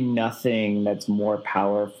really nothing that's more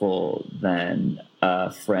powerful than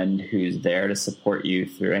a friend who's there to support you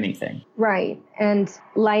through anything. Right. And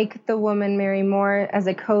like the woman Mary Moore as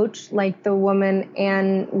a coach, like the woman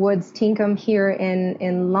Ann Woods Tinkham here in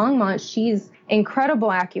Longmont, she's incredible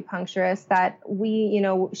acupuncturist that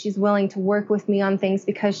she's willing to work with me on things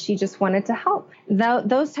because she just wanted to help.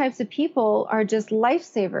 Those types of people are just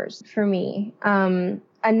lifesavers for me.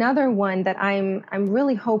 Another one that I'm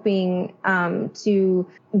really hoping to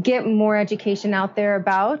get more education out there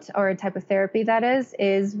about, or a type of therapy that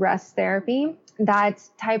is rest therapy.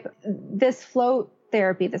 This float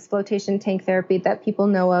therapy, this flotation tank therapy that people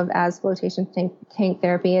know of as flotation tank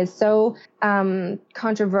therapy, is so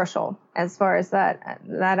controversial as far as that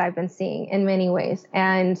I've been seeing in many ways.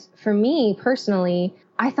 And for me personally,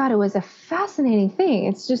 I thought it was a fascinating thing.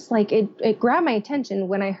 It's just like it grabbed my attention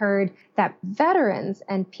when I heard that veterans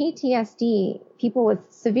and PTSD, people with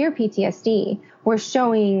severe PTSD, were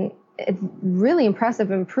showing really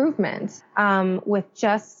impressive improvement with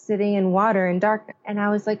just sitting in water in darkness. And I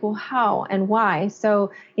was like, well, how and why?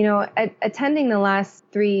 So, attending the last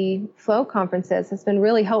 3 flow conferences has been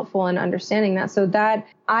really helpful in understanding that. So that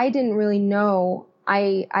I didn't really know.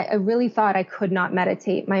 I really thought I could not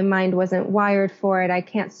meditate. My mind wasn't wired for it. I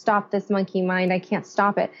can't stop this monkey mind. I can't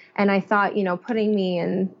stop it. And I thought, putting me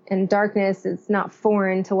in darkness is not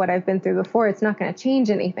foreign to what I've been through before. It's not going to change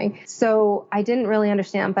anything. So I didn't really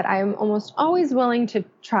understand, but I'm almost always willing to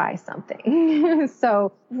try something.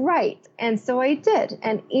 Right. And so I did.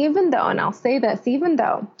 And I'll say this, even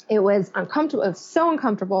though it was uncomfortable, it was so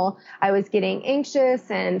uncomfortable, I was getting anxious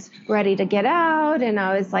and ready to get out. And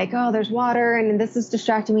I was like, oh, there's water and this is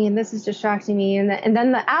distracting me and this is distracting me. And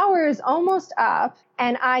then the hour is almost up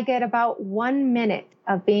and I get about 1 minute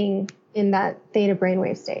of being in that theta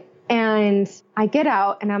brainwave state. And I get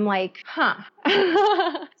out and I'm like,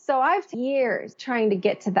 So I've years trying to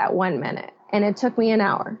get to that 1 minute. And it took me an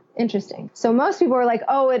hour. Interesting. So most people are like,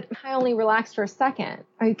 I only relaxed for a second.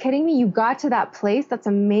 Are you kidding me? You got to that place? That's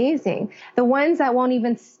amazing. The ones that won't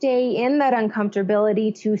even stay in that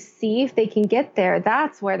uncomfortability to see if they can get there,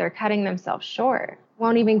 that's where they're cutting themselves short.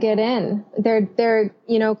 Won't even get in. They're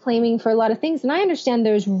claiming for a lot of things. And I understand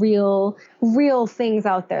there's real things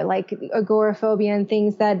out there like agoraphobia and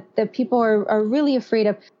things that people are really afraid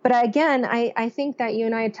of. But again, I think that you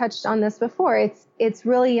and I had touched on this before. It's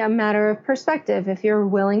really a matter of perspective. If you're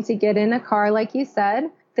willing to get in a car, like you said,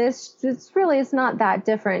 this really is not that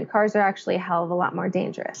different. Cars are actually a hell of a lot more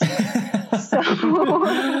dangerous. So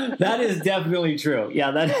that is definitely true. Yeah,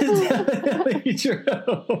 that is definitely true.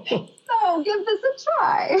 So give this a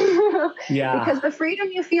try. Yeah. Because the freedom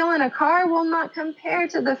you feel in a car will not compare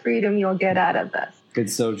to the freedom you'll get out of this.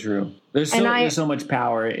 It's so true. There's so much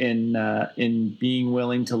power in being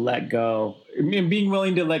willing to let go. Being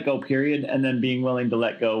willing to let go, period, and then being willing to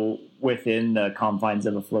let go within the confines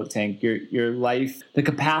of a float tank. Your life, the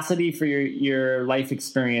capacity for your life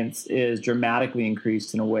experience is dramatically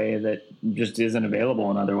increased in a way that just isn't available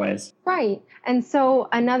in other ways. Right. And so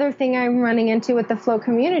another thing I'm running into with the float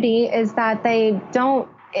community is that they don't,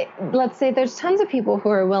 let's say there's tons of people who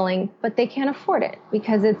are willing, but they can't afford it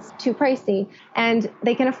because it's too pricey, and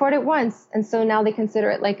they can afford it once. And so now they consider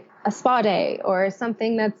it like a spa day or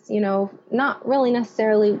something that's, not really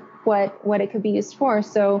necessarily what it could be used for.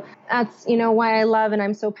 So that's, why I love and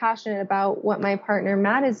I'm so passionate about what my partner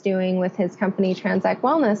Matt is doing with his company Transact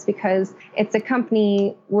Wellness, because it's a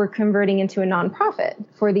company we're converting into a nonprofit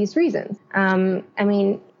for these reasons.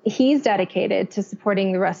 He's dedicated to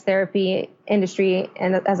supporting the rest therapy industry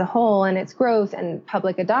and as a whole and its growth and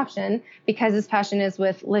public adoption, because his passion is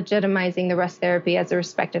with legitimizing the rest therapy as a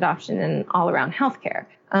respected option in all around healthcare.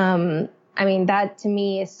 That to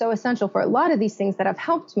me is so essential for a lot of these things that have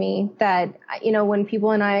helped me, that,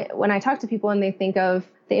 when I talk to people and they think of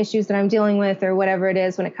the issues that I'm dealing with or whatever it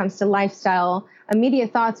is when it comes to lifestyle,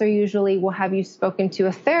 immediate thoughts are usually, well, have you spoken to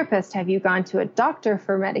a therapist? Have you gone to a doctor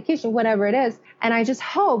for medication? Whatever it is. And I just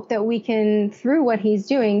hope that we can, through what he's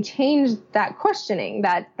doing, change that questioning,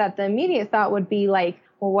 that the immediate thought would be like,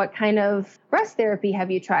 well, what kind of rest therapy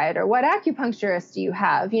have you tried? Or what acupuncturist do you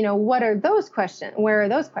have? What are those questions? Where are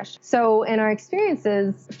those questions? So in our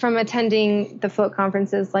experiences from attending the float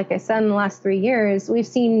conferences, like I said, in the last 3 years, we've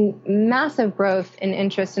seen massive growth in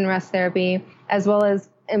interest in rest therapy, as well as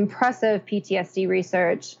impressive PTSD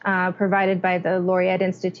research provided by the Laureate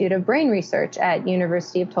Institute of Brain Research at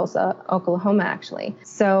University of Tulsa, Oklahoma, actually.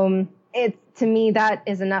 So to me, that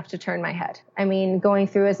is enough to turn my head. Going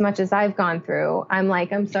through as much as I've gone through, I'm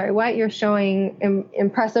like, I'm sorry, what? You're showing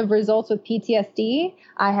impressive results with PTSD?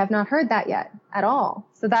 I have not heard that yet. at all.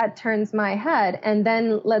 So that turns my head. And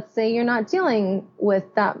then let's say you're not dealing with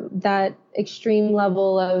that extreme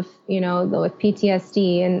level of, with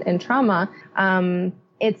PTSD and trauma.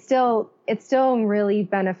 It's still really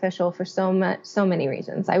beneficial for so many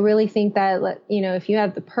reasons. I really think that, if you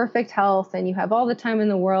have the perfect health and you have all the time in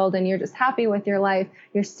the world and you're just happy with your life,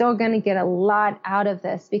 you're still going to get a lot out of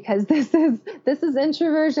this, because this is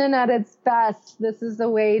introversion at its best. This is a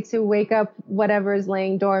way to wake up whatever is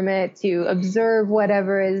laying dormant, to observe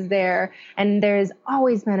whatever is there. And there's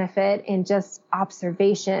always benefit in just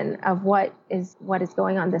observation of what is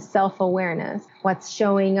going on, the self-awareness, what's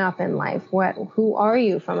showing up in life, who are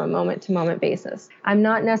you from a moment to moment basis. I'm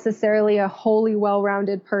not necessarily a wholly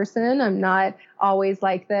well-rounded person. I'm not always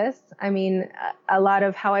like this. I mean, a lot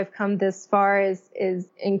of how I've come this far is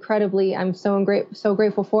incredibly, I'm so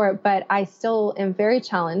grateful for it, but I still am very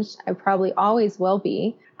challenged. I probably always will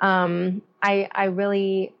be. I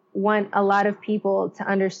really want a lot of people to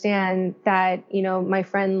understand that, my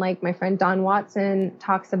friend Don Watson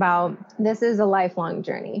talks about, this is a lifelong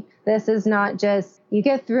journey. This is not just, you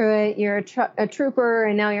get through it, you're a trooper,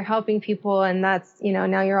 and now you're helping people, and that's,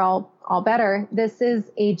 now you're all better. This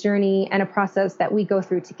is a journey and a process that we go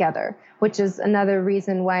through together, which is another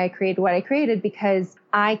reason why I created what I created, because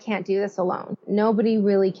I can't do this alone. Nobody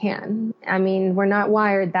really can. I mean, we're not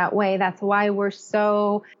wired that way. That's why we're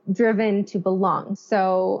so driven to belong.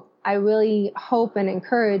 So I really hope and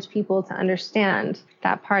encourage people to understand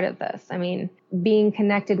that part of this. I mean, being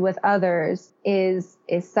connected with others is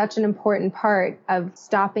such an important part of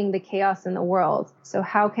stopping the chaos in the world. So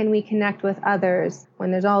how can we connect with others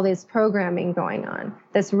when there's all this programming going on?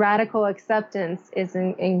 This radical acceptance is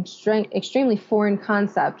an extremely foreign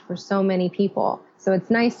concept for so many people. So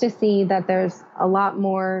it's nice to see that there's a lot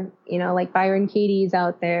more, like Byron Katie's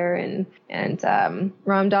out there and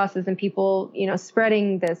Ram Dass's and people,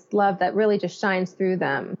 spreading this love that really just shines through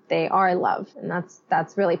them. They are love. And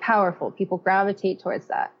that's really powerful. People gravitate towards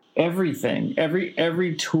that. Everything,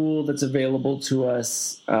 every tool that's available to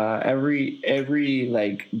us, every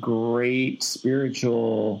like great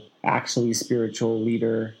spiritual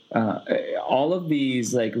leader, all of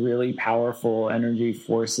these like really powerful energy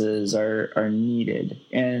forces are needed,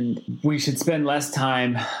 and we should spend less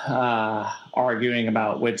time arguing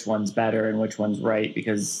about which one's better and which one's right,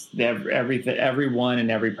 because everyone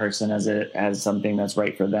and every person has something that's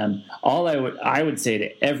right for them. All I would say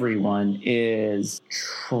to everyone is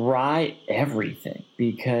try everything,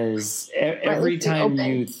 because every time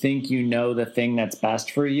you think you know the thing that's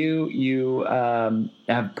best for you, you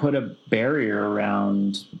have put a barrier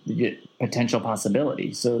around the potential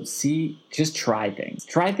possibility. So just try things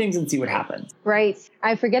and see what happens. Right.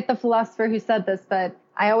 I forget the philosopher who said this, but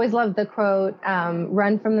I always love the quote,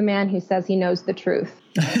 run from the man who says he knows the truth.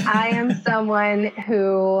 I am someone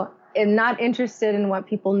who am not interested in what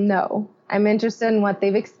people know. I'm interested in what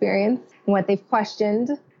they've experienced, and what they've questioned,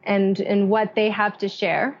 and what they have to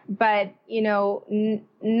share. But,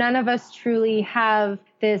 none of us truly have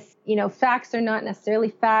this, facts are not necessarily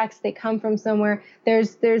facts. They come from somewhere.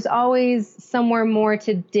 There's always somewhere more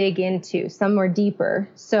to dig into, somewhere deeper.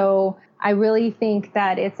 So I really think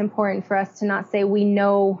that it's important for us to not say we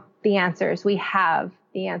know the answers. We have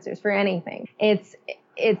the answers for anything.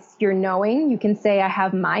 It's your knowing. You can say, I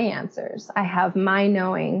have my answers. I have my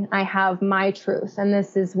knowing. I have my truth. And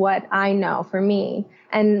this is what I know for me.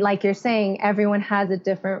 And like you're saying, everyone has a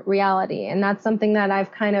different reality. And that's something that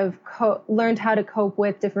I've kind of learned how to cope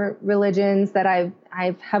with different religions that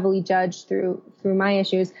I've heavily judged through my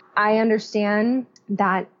issues. I understand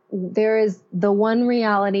that there is the one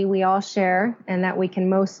reality we all share and that we can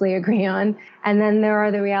mostly agree on. And then there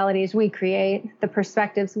are the realities we create, the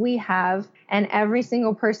perspectives we have, and every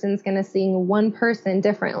single person's going to see one person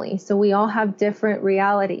differently. So we all have different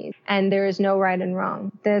realities, and there is no right and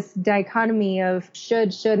wrong. This dichotomy of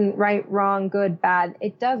should, shouldn't, right, wrong, good, bad,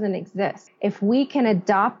 it doesn't exist. If we can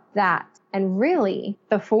adopt that, and really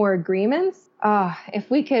the 4 agreements, if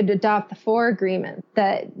we could adopt the 4 agreements,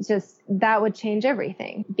 that would change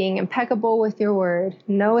everything. Being impeccable with your word,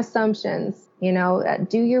 no assumptions,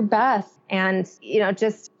 do your best. And,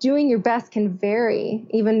 just doing your best can vary,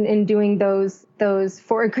 even in doing those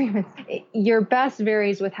 4 agreements. Your best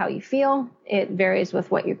varies with how you feel. It varies with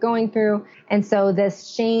what you're going through. And so this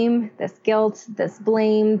shame, this guilt, this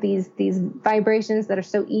blame, these vibrations that are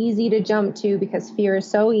so easy to jump to because fear is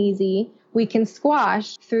so easy, we can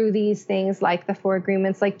squash through these things like the 4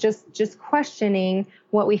 agreements, like just questioning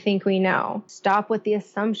what we think we know. Stop with the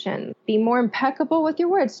assumptions. Be more impeccable with your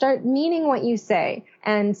words. Start meaning what you say.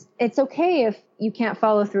 And it's okay if you can't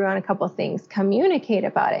follow through on a couple of things. Communicate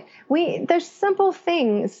about it. There's simple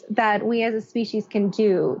things that we as a species can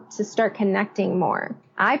do to start connecting more.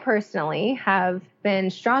 I personally have been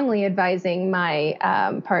strongly advising my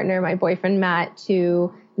partner, my boyfriend, Matt,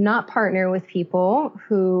 to not partner with people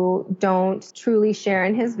who don't truly share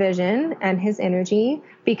in his vision and his energy,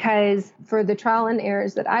 because for the trial and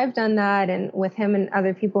errors that I've done that and with him and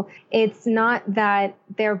other people, it's not that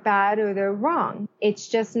they're bad or they're wrong. It's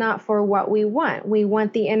just not for what we want. We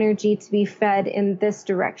want the energy to be fed in this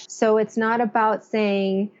direction. So it's not about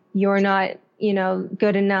saying you're not,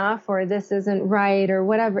 good enough or this isn't right or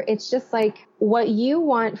whatever. It's just like what you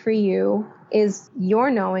want for you is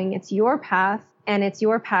your knowing, it's your path. And it's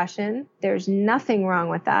your passion. There's nothing wrong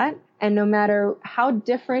with that. And no matter how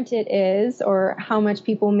different it is or how much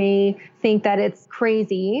people may think that it's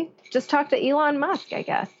crazy, just talk to Elon Musk, I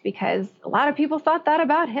guess, because a lot of people thought that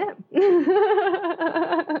about him.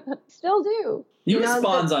 Still do. He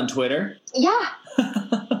responds on Twitter. Yeah.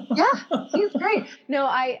 Yeah, he's great. No,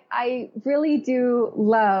 I really do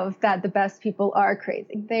love that the best people are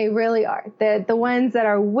crazy. They really are. The ones that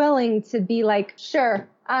are willing to be like, sure,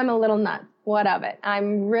 I'm a little nuts. What of it?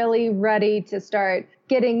 I'm really ready to start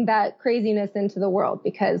getting that craziness into the world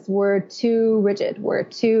because we're too rigid. We're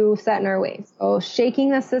too set in our ways. So shaking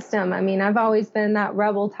the system. I mean, I've always been that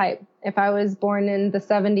rebel type. If I was born in the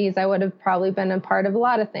 70s, I would have probably been a part of a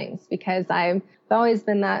lot of things because I've always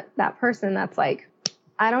been that person that's like,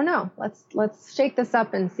 I don't know. Let's shake this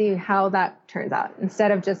up and see how that turns out instead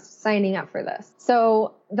of just signing up for this.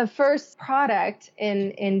 So the first product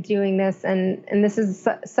in doing this, and this is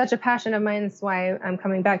such a passion of mine, that's why I'm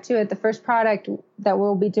coming back to it. The first product that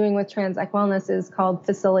we'll be doing with Tranzac Wellness is called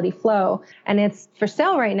Facility Flow, and it's for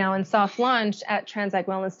sale right now in soft launch at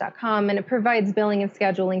tranzacwellness.com, and it provides billing and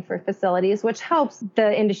scheduling for facilities, which helps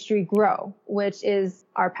the industry grow, which is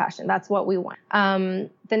our passion. That's what we want.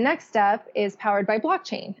 The next step is powered by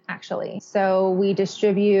blockchain, actually. So we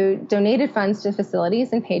distribute donated funds to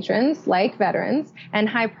facilities and patrons like veterans and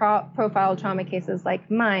high-profile trauma cases like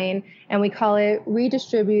mine, and we call it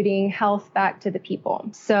redistributing health back to the people.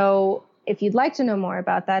 So if you'd like to know more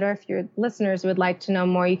about that, or if your listeners would like to know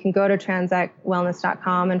more, you can go to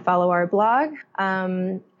tranzacwellness.com and follow our blog.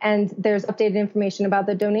 And there's updated information about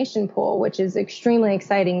the donation pool, which is extremely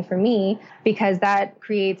exciting for me because that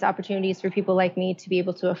creates opportunities for people like me to be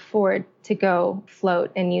able to afford to go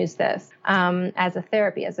float and use this as a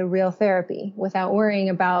therapy, as a real therapy, without worrying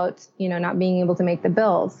about, not being able to make the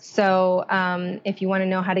bills. So if you want to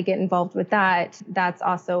know how to get involved with that, that's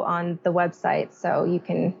also on the website. So you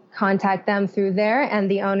can contact them through there. And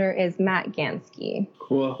the owner is Matt Gansky.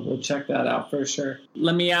 Cool. We'll check that out for sure.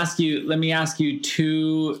 Let me ask you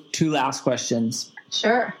two last questions.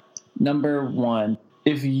 Sure. Number one,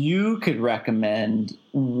 if you could recommend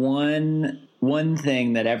one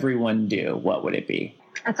thing that everyone do, what would it be?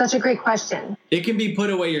 That's such a great question. It can be put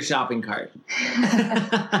away your shopping cart.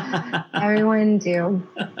 Everyone do.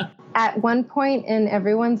 At one point in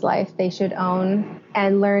everyone's life, they should own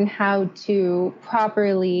and learn how to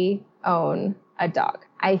properly own a dog.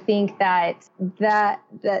 I think that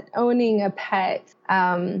owning a pet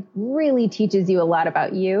really teaches you a lot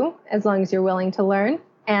about you, as long as you're willing to learn.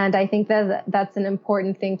 And I think that's an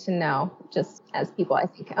important thing to know, just as people. I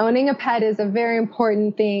think owning a pet is a very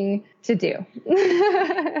important thing to do.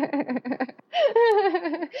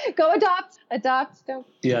 Go adopt. Don't.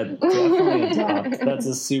 Yeah, definitely adopt. That's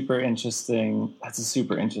a super interesting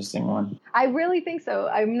one. I really think so.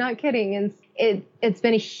 I'm not kidding. And it's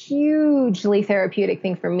been a hugely therapeutic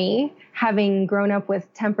thing for me, having grown up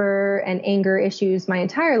with temper and anger issues my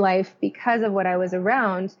entire life because of what I was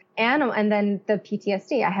around. And then the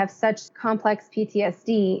PTSD. I have such complex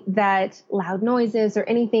PTSD that loud noises or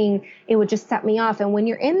anything, it would just set me off. And when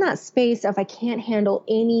you're in that space of I can't handle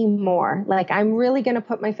any more, like I'm really going to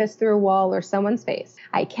put my fist through a wall or someone's face,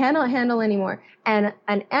 I cannot handle anymore. And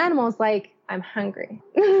an animal's like, I'm hungry.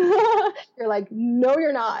 You're like, no,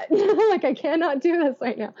 you're not. Like, I cannot do this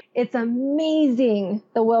right now. It's amazing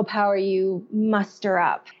the willpower you muster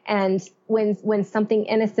up. And when something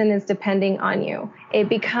innocent is depending on you, it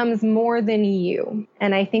becomes more than you.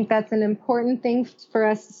 And I think that's an important thing for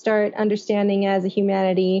us to start understanding as a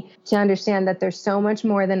humanity, to understand that there's so much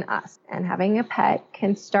more than us. And having a pet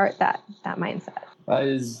can start that mindset. That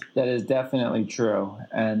is definitely true.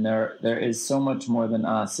 And there is so much more than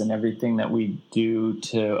us, and everything that we do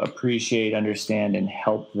to appreciate, understand, and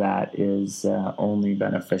help that is only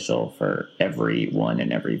beneficial for everyone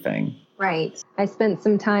and everything. Right. I spent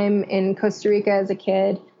some time in Costa Rica as a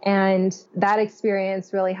kid, and that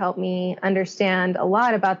experience really helped me understand a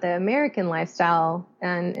lot about the American lifestyle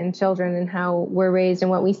and children and how we're raised and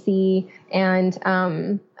what we see and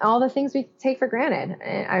all the things we take for granted.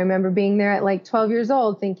 And I remember being there at like 12 years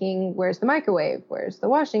old thinking, where's the microwave? Where's the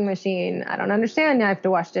washing machine? I don't understand. I have to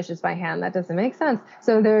wash dishes by hand. That doesn't make sense.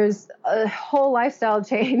 So there's a whole lifestyle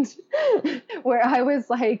change where I was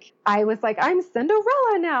like, I'm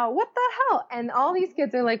Cinderella now. What the hell? And all these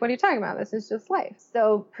kids are like, what are you talking about? This is just life.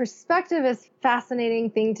 So perspective is a fascinating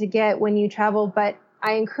thing to get when you travel, but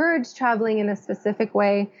I encourage traveling in a specific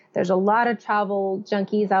way. There's a lot of travel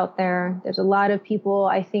junkies out there. There's a lot of people,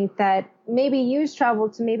 I think, that maybe use travel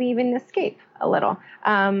to maybe even escape a little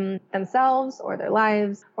themselves or their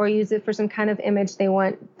lives, or use it for some kind of image they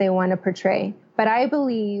want to portray. But I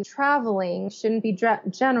believe traveling shouldn't be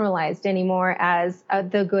generalized anymore as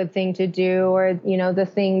the good thing to do, or the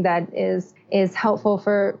thing that is helpful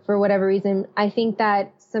for whatever reason. I think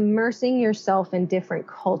that submersing yourself in different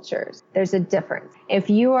cultures, there's a difference. If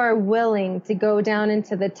you are willing to go down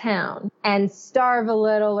into the town and starve a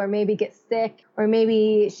little, or maybe get sick, or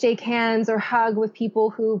maybe shake hands or hug with people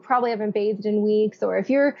who probably haven't bathed in weeks, or if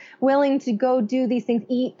you're willing to go do these things,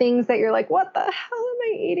 eat things that you're like, what the hell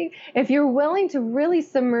am I eating? If you're willing to really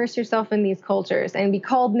submerge yourself in these cultures and be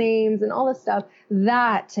called names and all this stuff,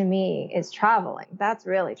 that to me is traveling. That's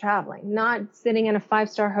really traveling, not sitting in a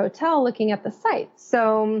 5-star hotel looking at the sights.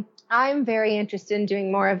 So I'm very interested in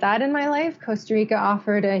doing more of that in my life. Costa Rica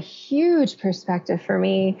offered a huge perspective for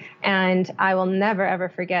me, and I will never, ever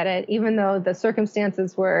forget it. Even though the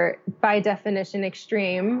circumstances were by definition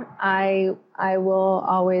extreme, I will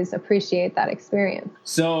always appreciate that experience.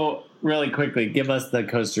 So really quickly, give us the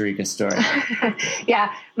Costa Rica story.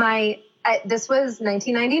 Yeah, this was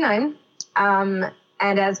 1999.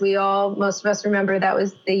 And as most of us remember, that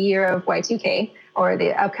was the year of Y2K, or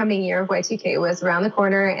the upcoming year of Y2K was around the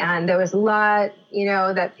corner. And there was a lot,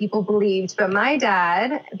 that people believed. But my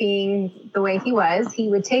dad, being the way he was, he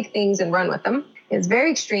would take things and run with them. It was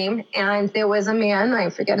very extreme. And there was a man, I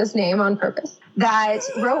forget his name on purpose, that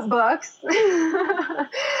wrote books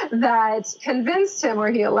that convinced him, or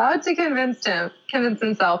he allowed to convince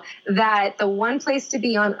himself that the one place to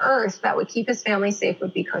be on earth that would keep his family safe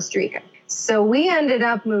would be Costa Rica. So we ended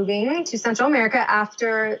up moving to Central America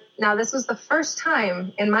now this was the first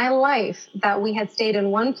time in my life that we had stayed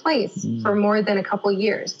in one place for more than a couple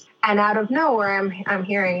years. And out of nowhere, I'm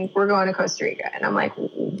hearing, we're going to Costa Rica. And I'm like,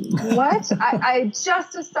 what? I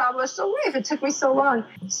just established a life. It took me so long.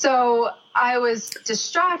 So I was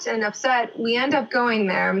distraught and upset. We end up going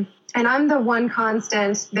there. And I'm the one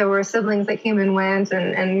constant. There were siblings that came and went,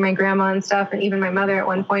 and my grandma and stuff, and even my mother at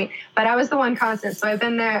one point. But I was the one constant. So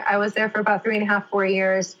I was there for about 3.5, 4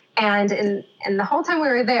 years. And in the whole time we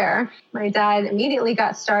were there, my dad immediately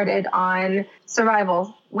got started on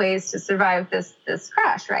survival ways to survive this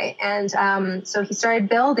crash, right? And so he started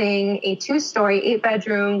building a 2-story,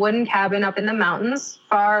 8-bedroom wooden cabin up in the mountains,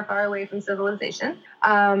 far, far away from civilization.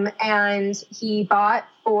 And he bought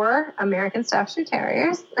 4 American Staffordshire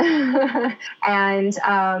Terriers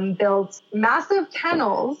and built massive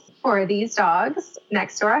kennels for these dogs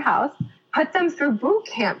next to our house, put them through boot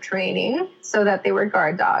camp training so that they were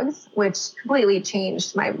guard dogs, which completely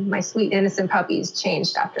changed. My sweet, innocent puppies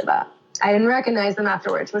changed after that. I didn't recognize them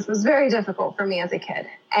afterwards, which was very difficult for me as a kid.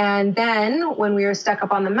 And then when we were stuck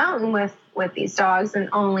up on the mountain with these dogs, and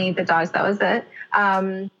only the dogs, that was it,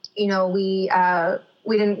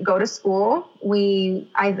 we didn't go to school.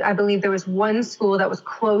 I believe there was one school that was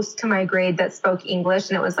close to my grade that spoke English,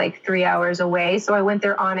 and it was like 3 hours away. So I went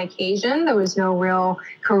there on occasion. There was no real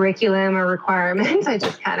curriculum or requirement. I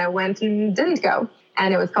just kind of went and didn't go.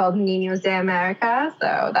 And it was called Niños de America.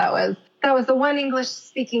 So that was the one English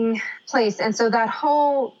speaking place. And so that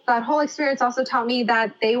whole experience also taught me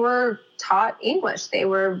that they were taught English. It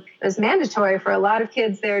was mandatory for a lot of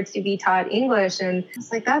kids there to be taught English. And I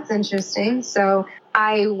was like, that's interesting. So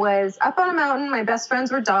I was up on a mountain. My best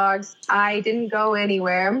friends were dogs. I didn't go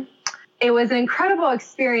anywhere. It was an incredible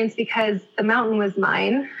experience because the mountain was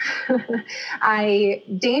mine. I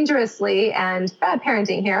dangerously, and bad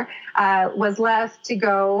parenting here, was left to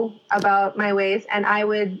go about my ways, and I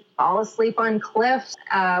would fall asleep on cliffs,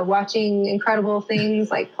 watching incredible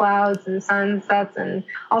things like clouds and sunsets and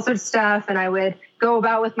all sorts of stuff, and I would go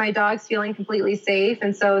about with my dogs feeling completely safe.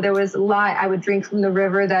 And so there was a lot. I would drink from the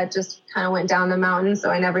river that just kind of went down the mountain,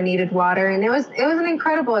 so I never needed water. And it was an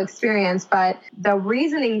incredible experience, but the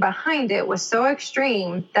reasoning behind it was so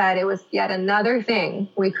extreme that it was yet another thing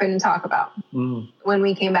we couldn't talk about when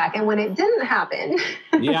we came back. And when it didn't happen.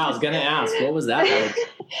 Yeah, I was going to ask, what was that like?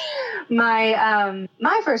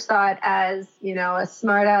 My first thought as, a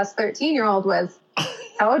smart ass 13-year-old was,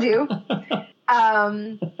 told you.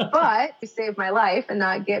 But to save my life and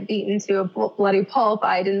not get beaten to a bloody pulp,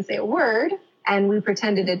 I didn't say a word, and we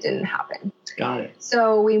pretended it didn't happen. Got it.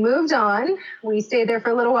 So we moved on. We stayed there for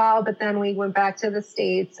a little while, but then we went back to the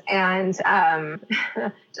States, and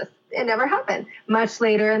it never happened. Much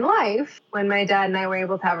later in life, when my dad and I were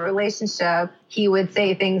able to have a relationship, he would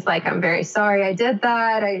say things like, I'm very sorry I did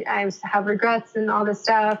that. I have regrets and all this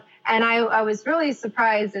stuff. And I was really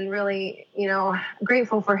surprised and really,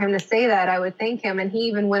 grateful for him to say that. I would thank him. And he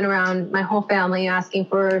even went around my whole family asking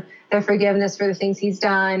for their forgiveness for the things he's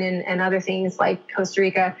done and other things like Costa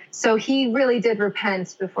Rica. So he really did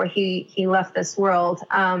repent before he left this world.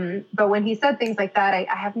 But when he said things like that, I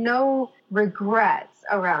have no regrets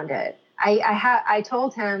around it. I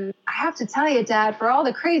told him, I have to tell you, Dad, for all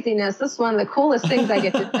the craziness, this is one of the coolest things I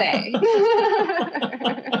get to say.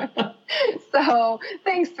 So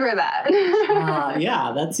thanks for that.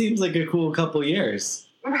 Yeah, that seems like a cool couple years.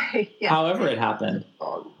 Right. Yeah. However it happened.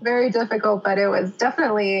 Very difficult, but it was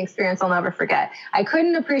definitely an experience I'll never forget. I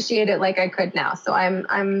couldn't appreciate it like I could now. So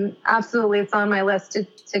I'm absolutely, it's on my list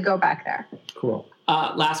to go back there. Cool.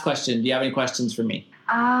 Last question. Do you have any questions for me?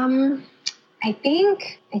 I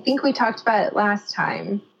think we talked about it last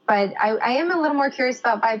time, but I am a little more curious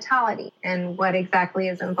about Vitality and what exactly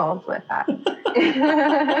is involved with that.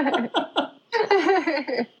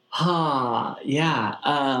 Yeah.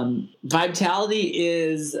 Vitality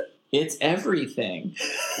it's everything.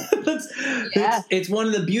 It's one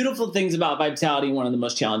of the beautiful things about Vitality. One of the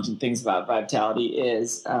most challenging things about Vitality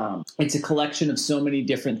is it's a collection of so many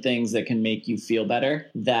different things that can make you feel better,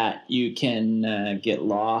 that you can get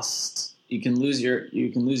lost. You can lose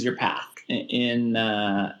your path.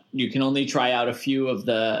 You can only try out a few of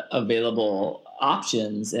the available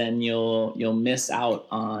options, and you'll miss out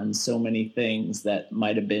on so many things that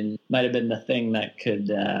might have been the thing that could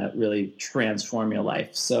really transform your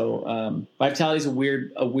life. So Vitality is a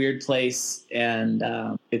weird place, and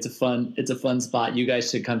it's a fun spot. You guys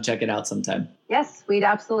should come check it out sometime. Yes, we'd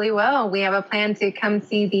absolutely will. We have a plan to come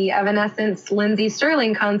see the Evanescence Lindsey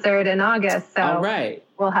Stirling concert in August. So all right.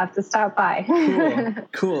 We'll have to stop by.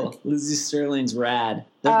 Cool. Lindsey Stirling's rad.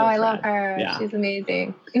 I love her. Yeah. She's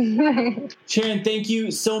amazing. Sharon, thank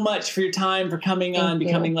you so much for your time, for coming on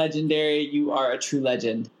Becoming Legendary. You are a true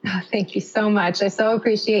legend. Oh, thank you so much. I so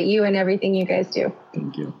appreciate you and everything you guys do.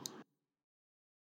 Thank you.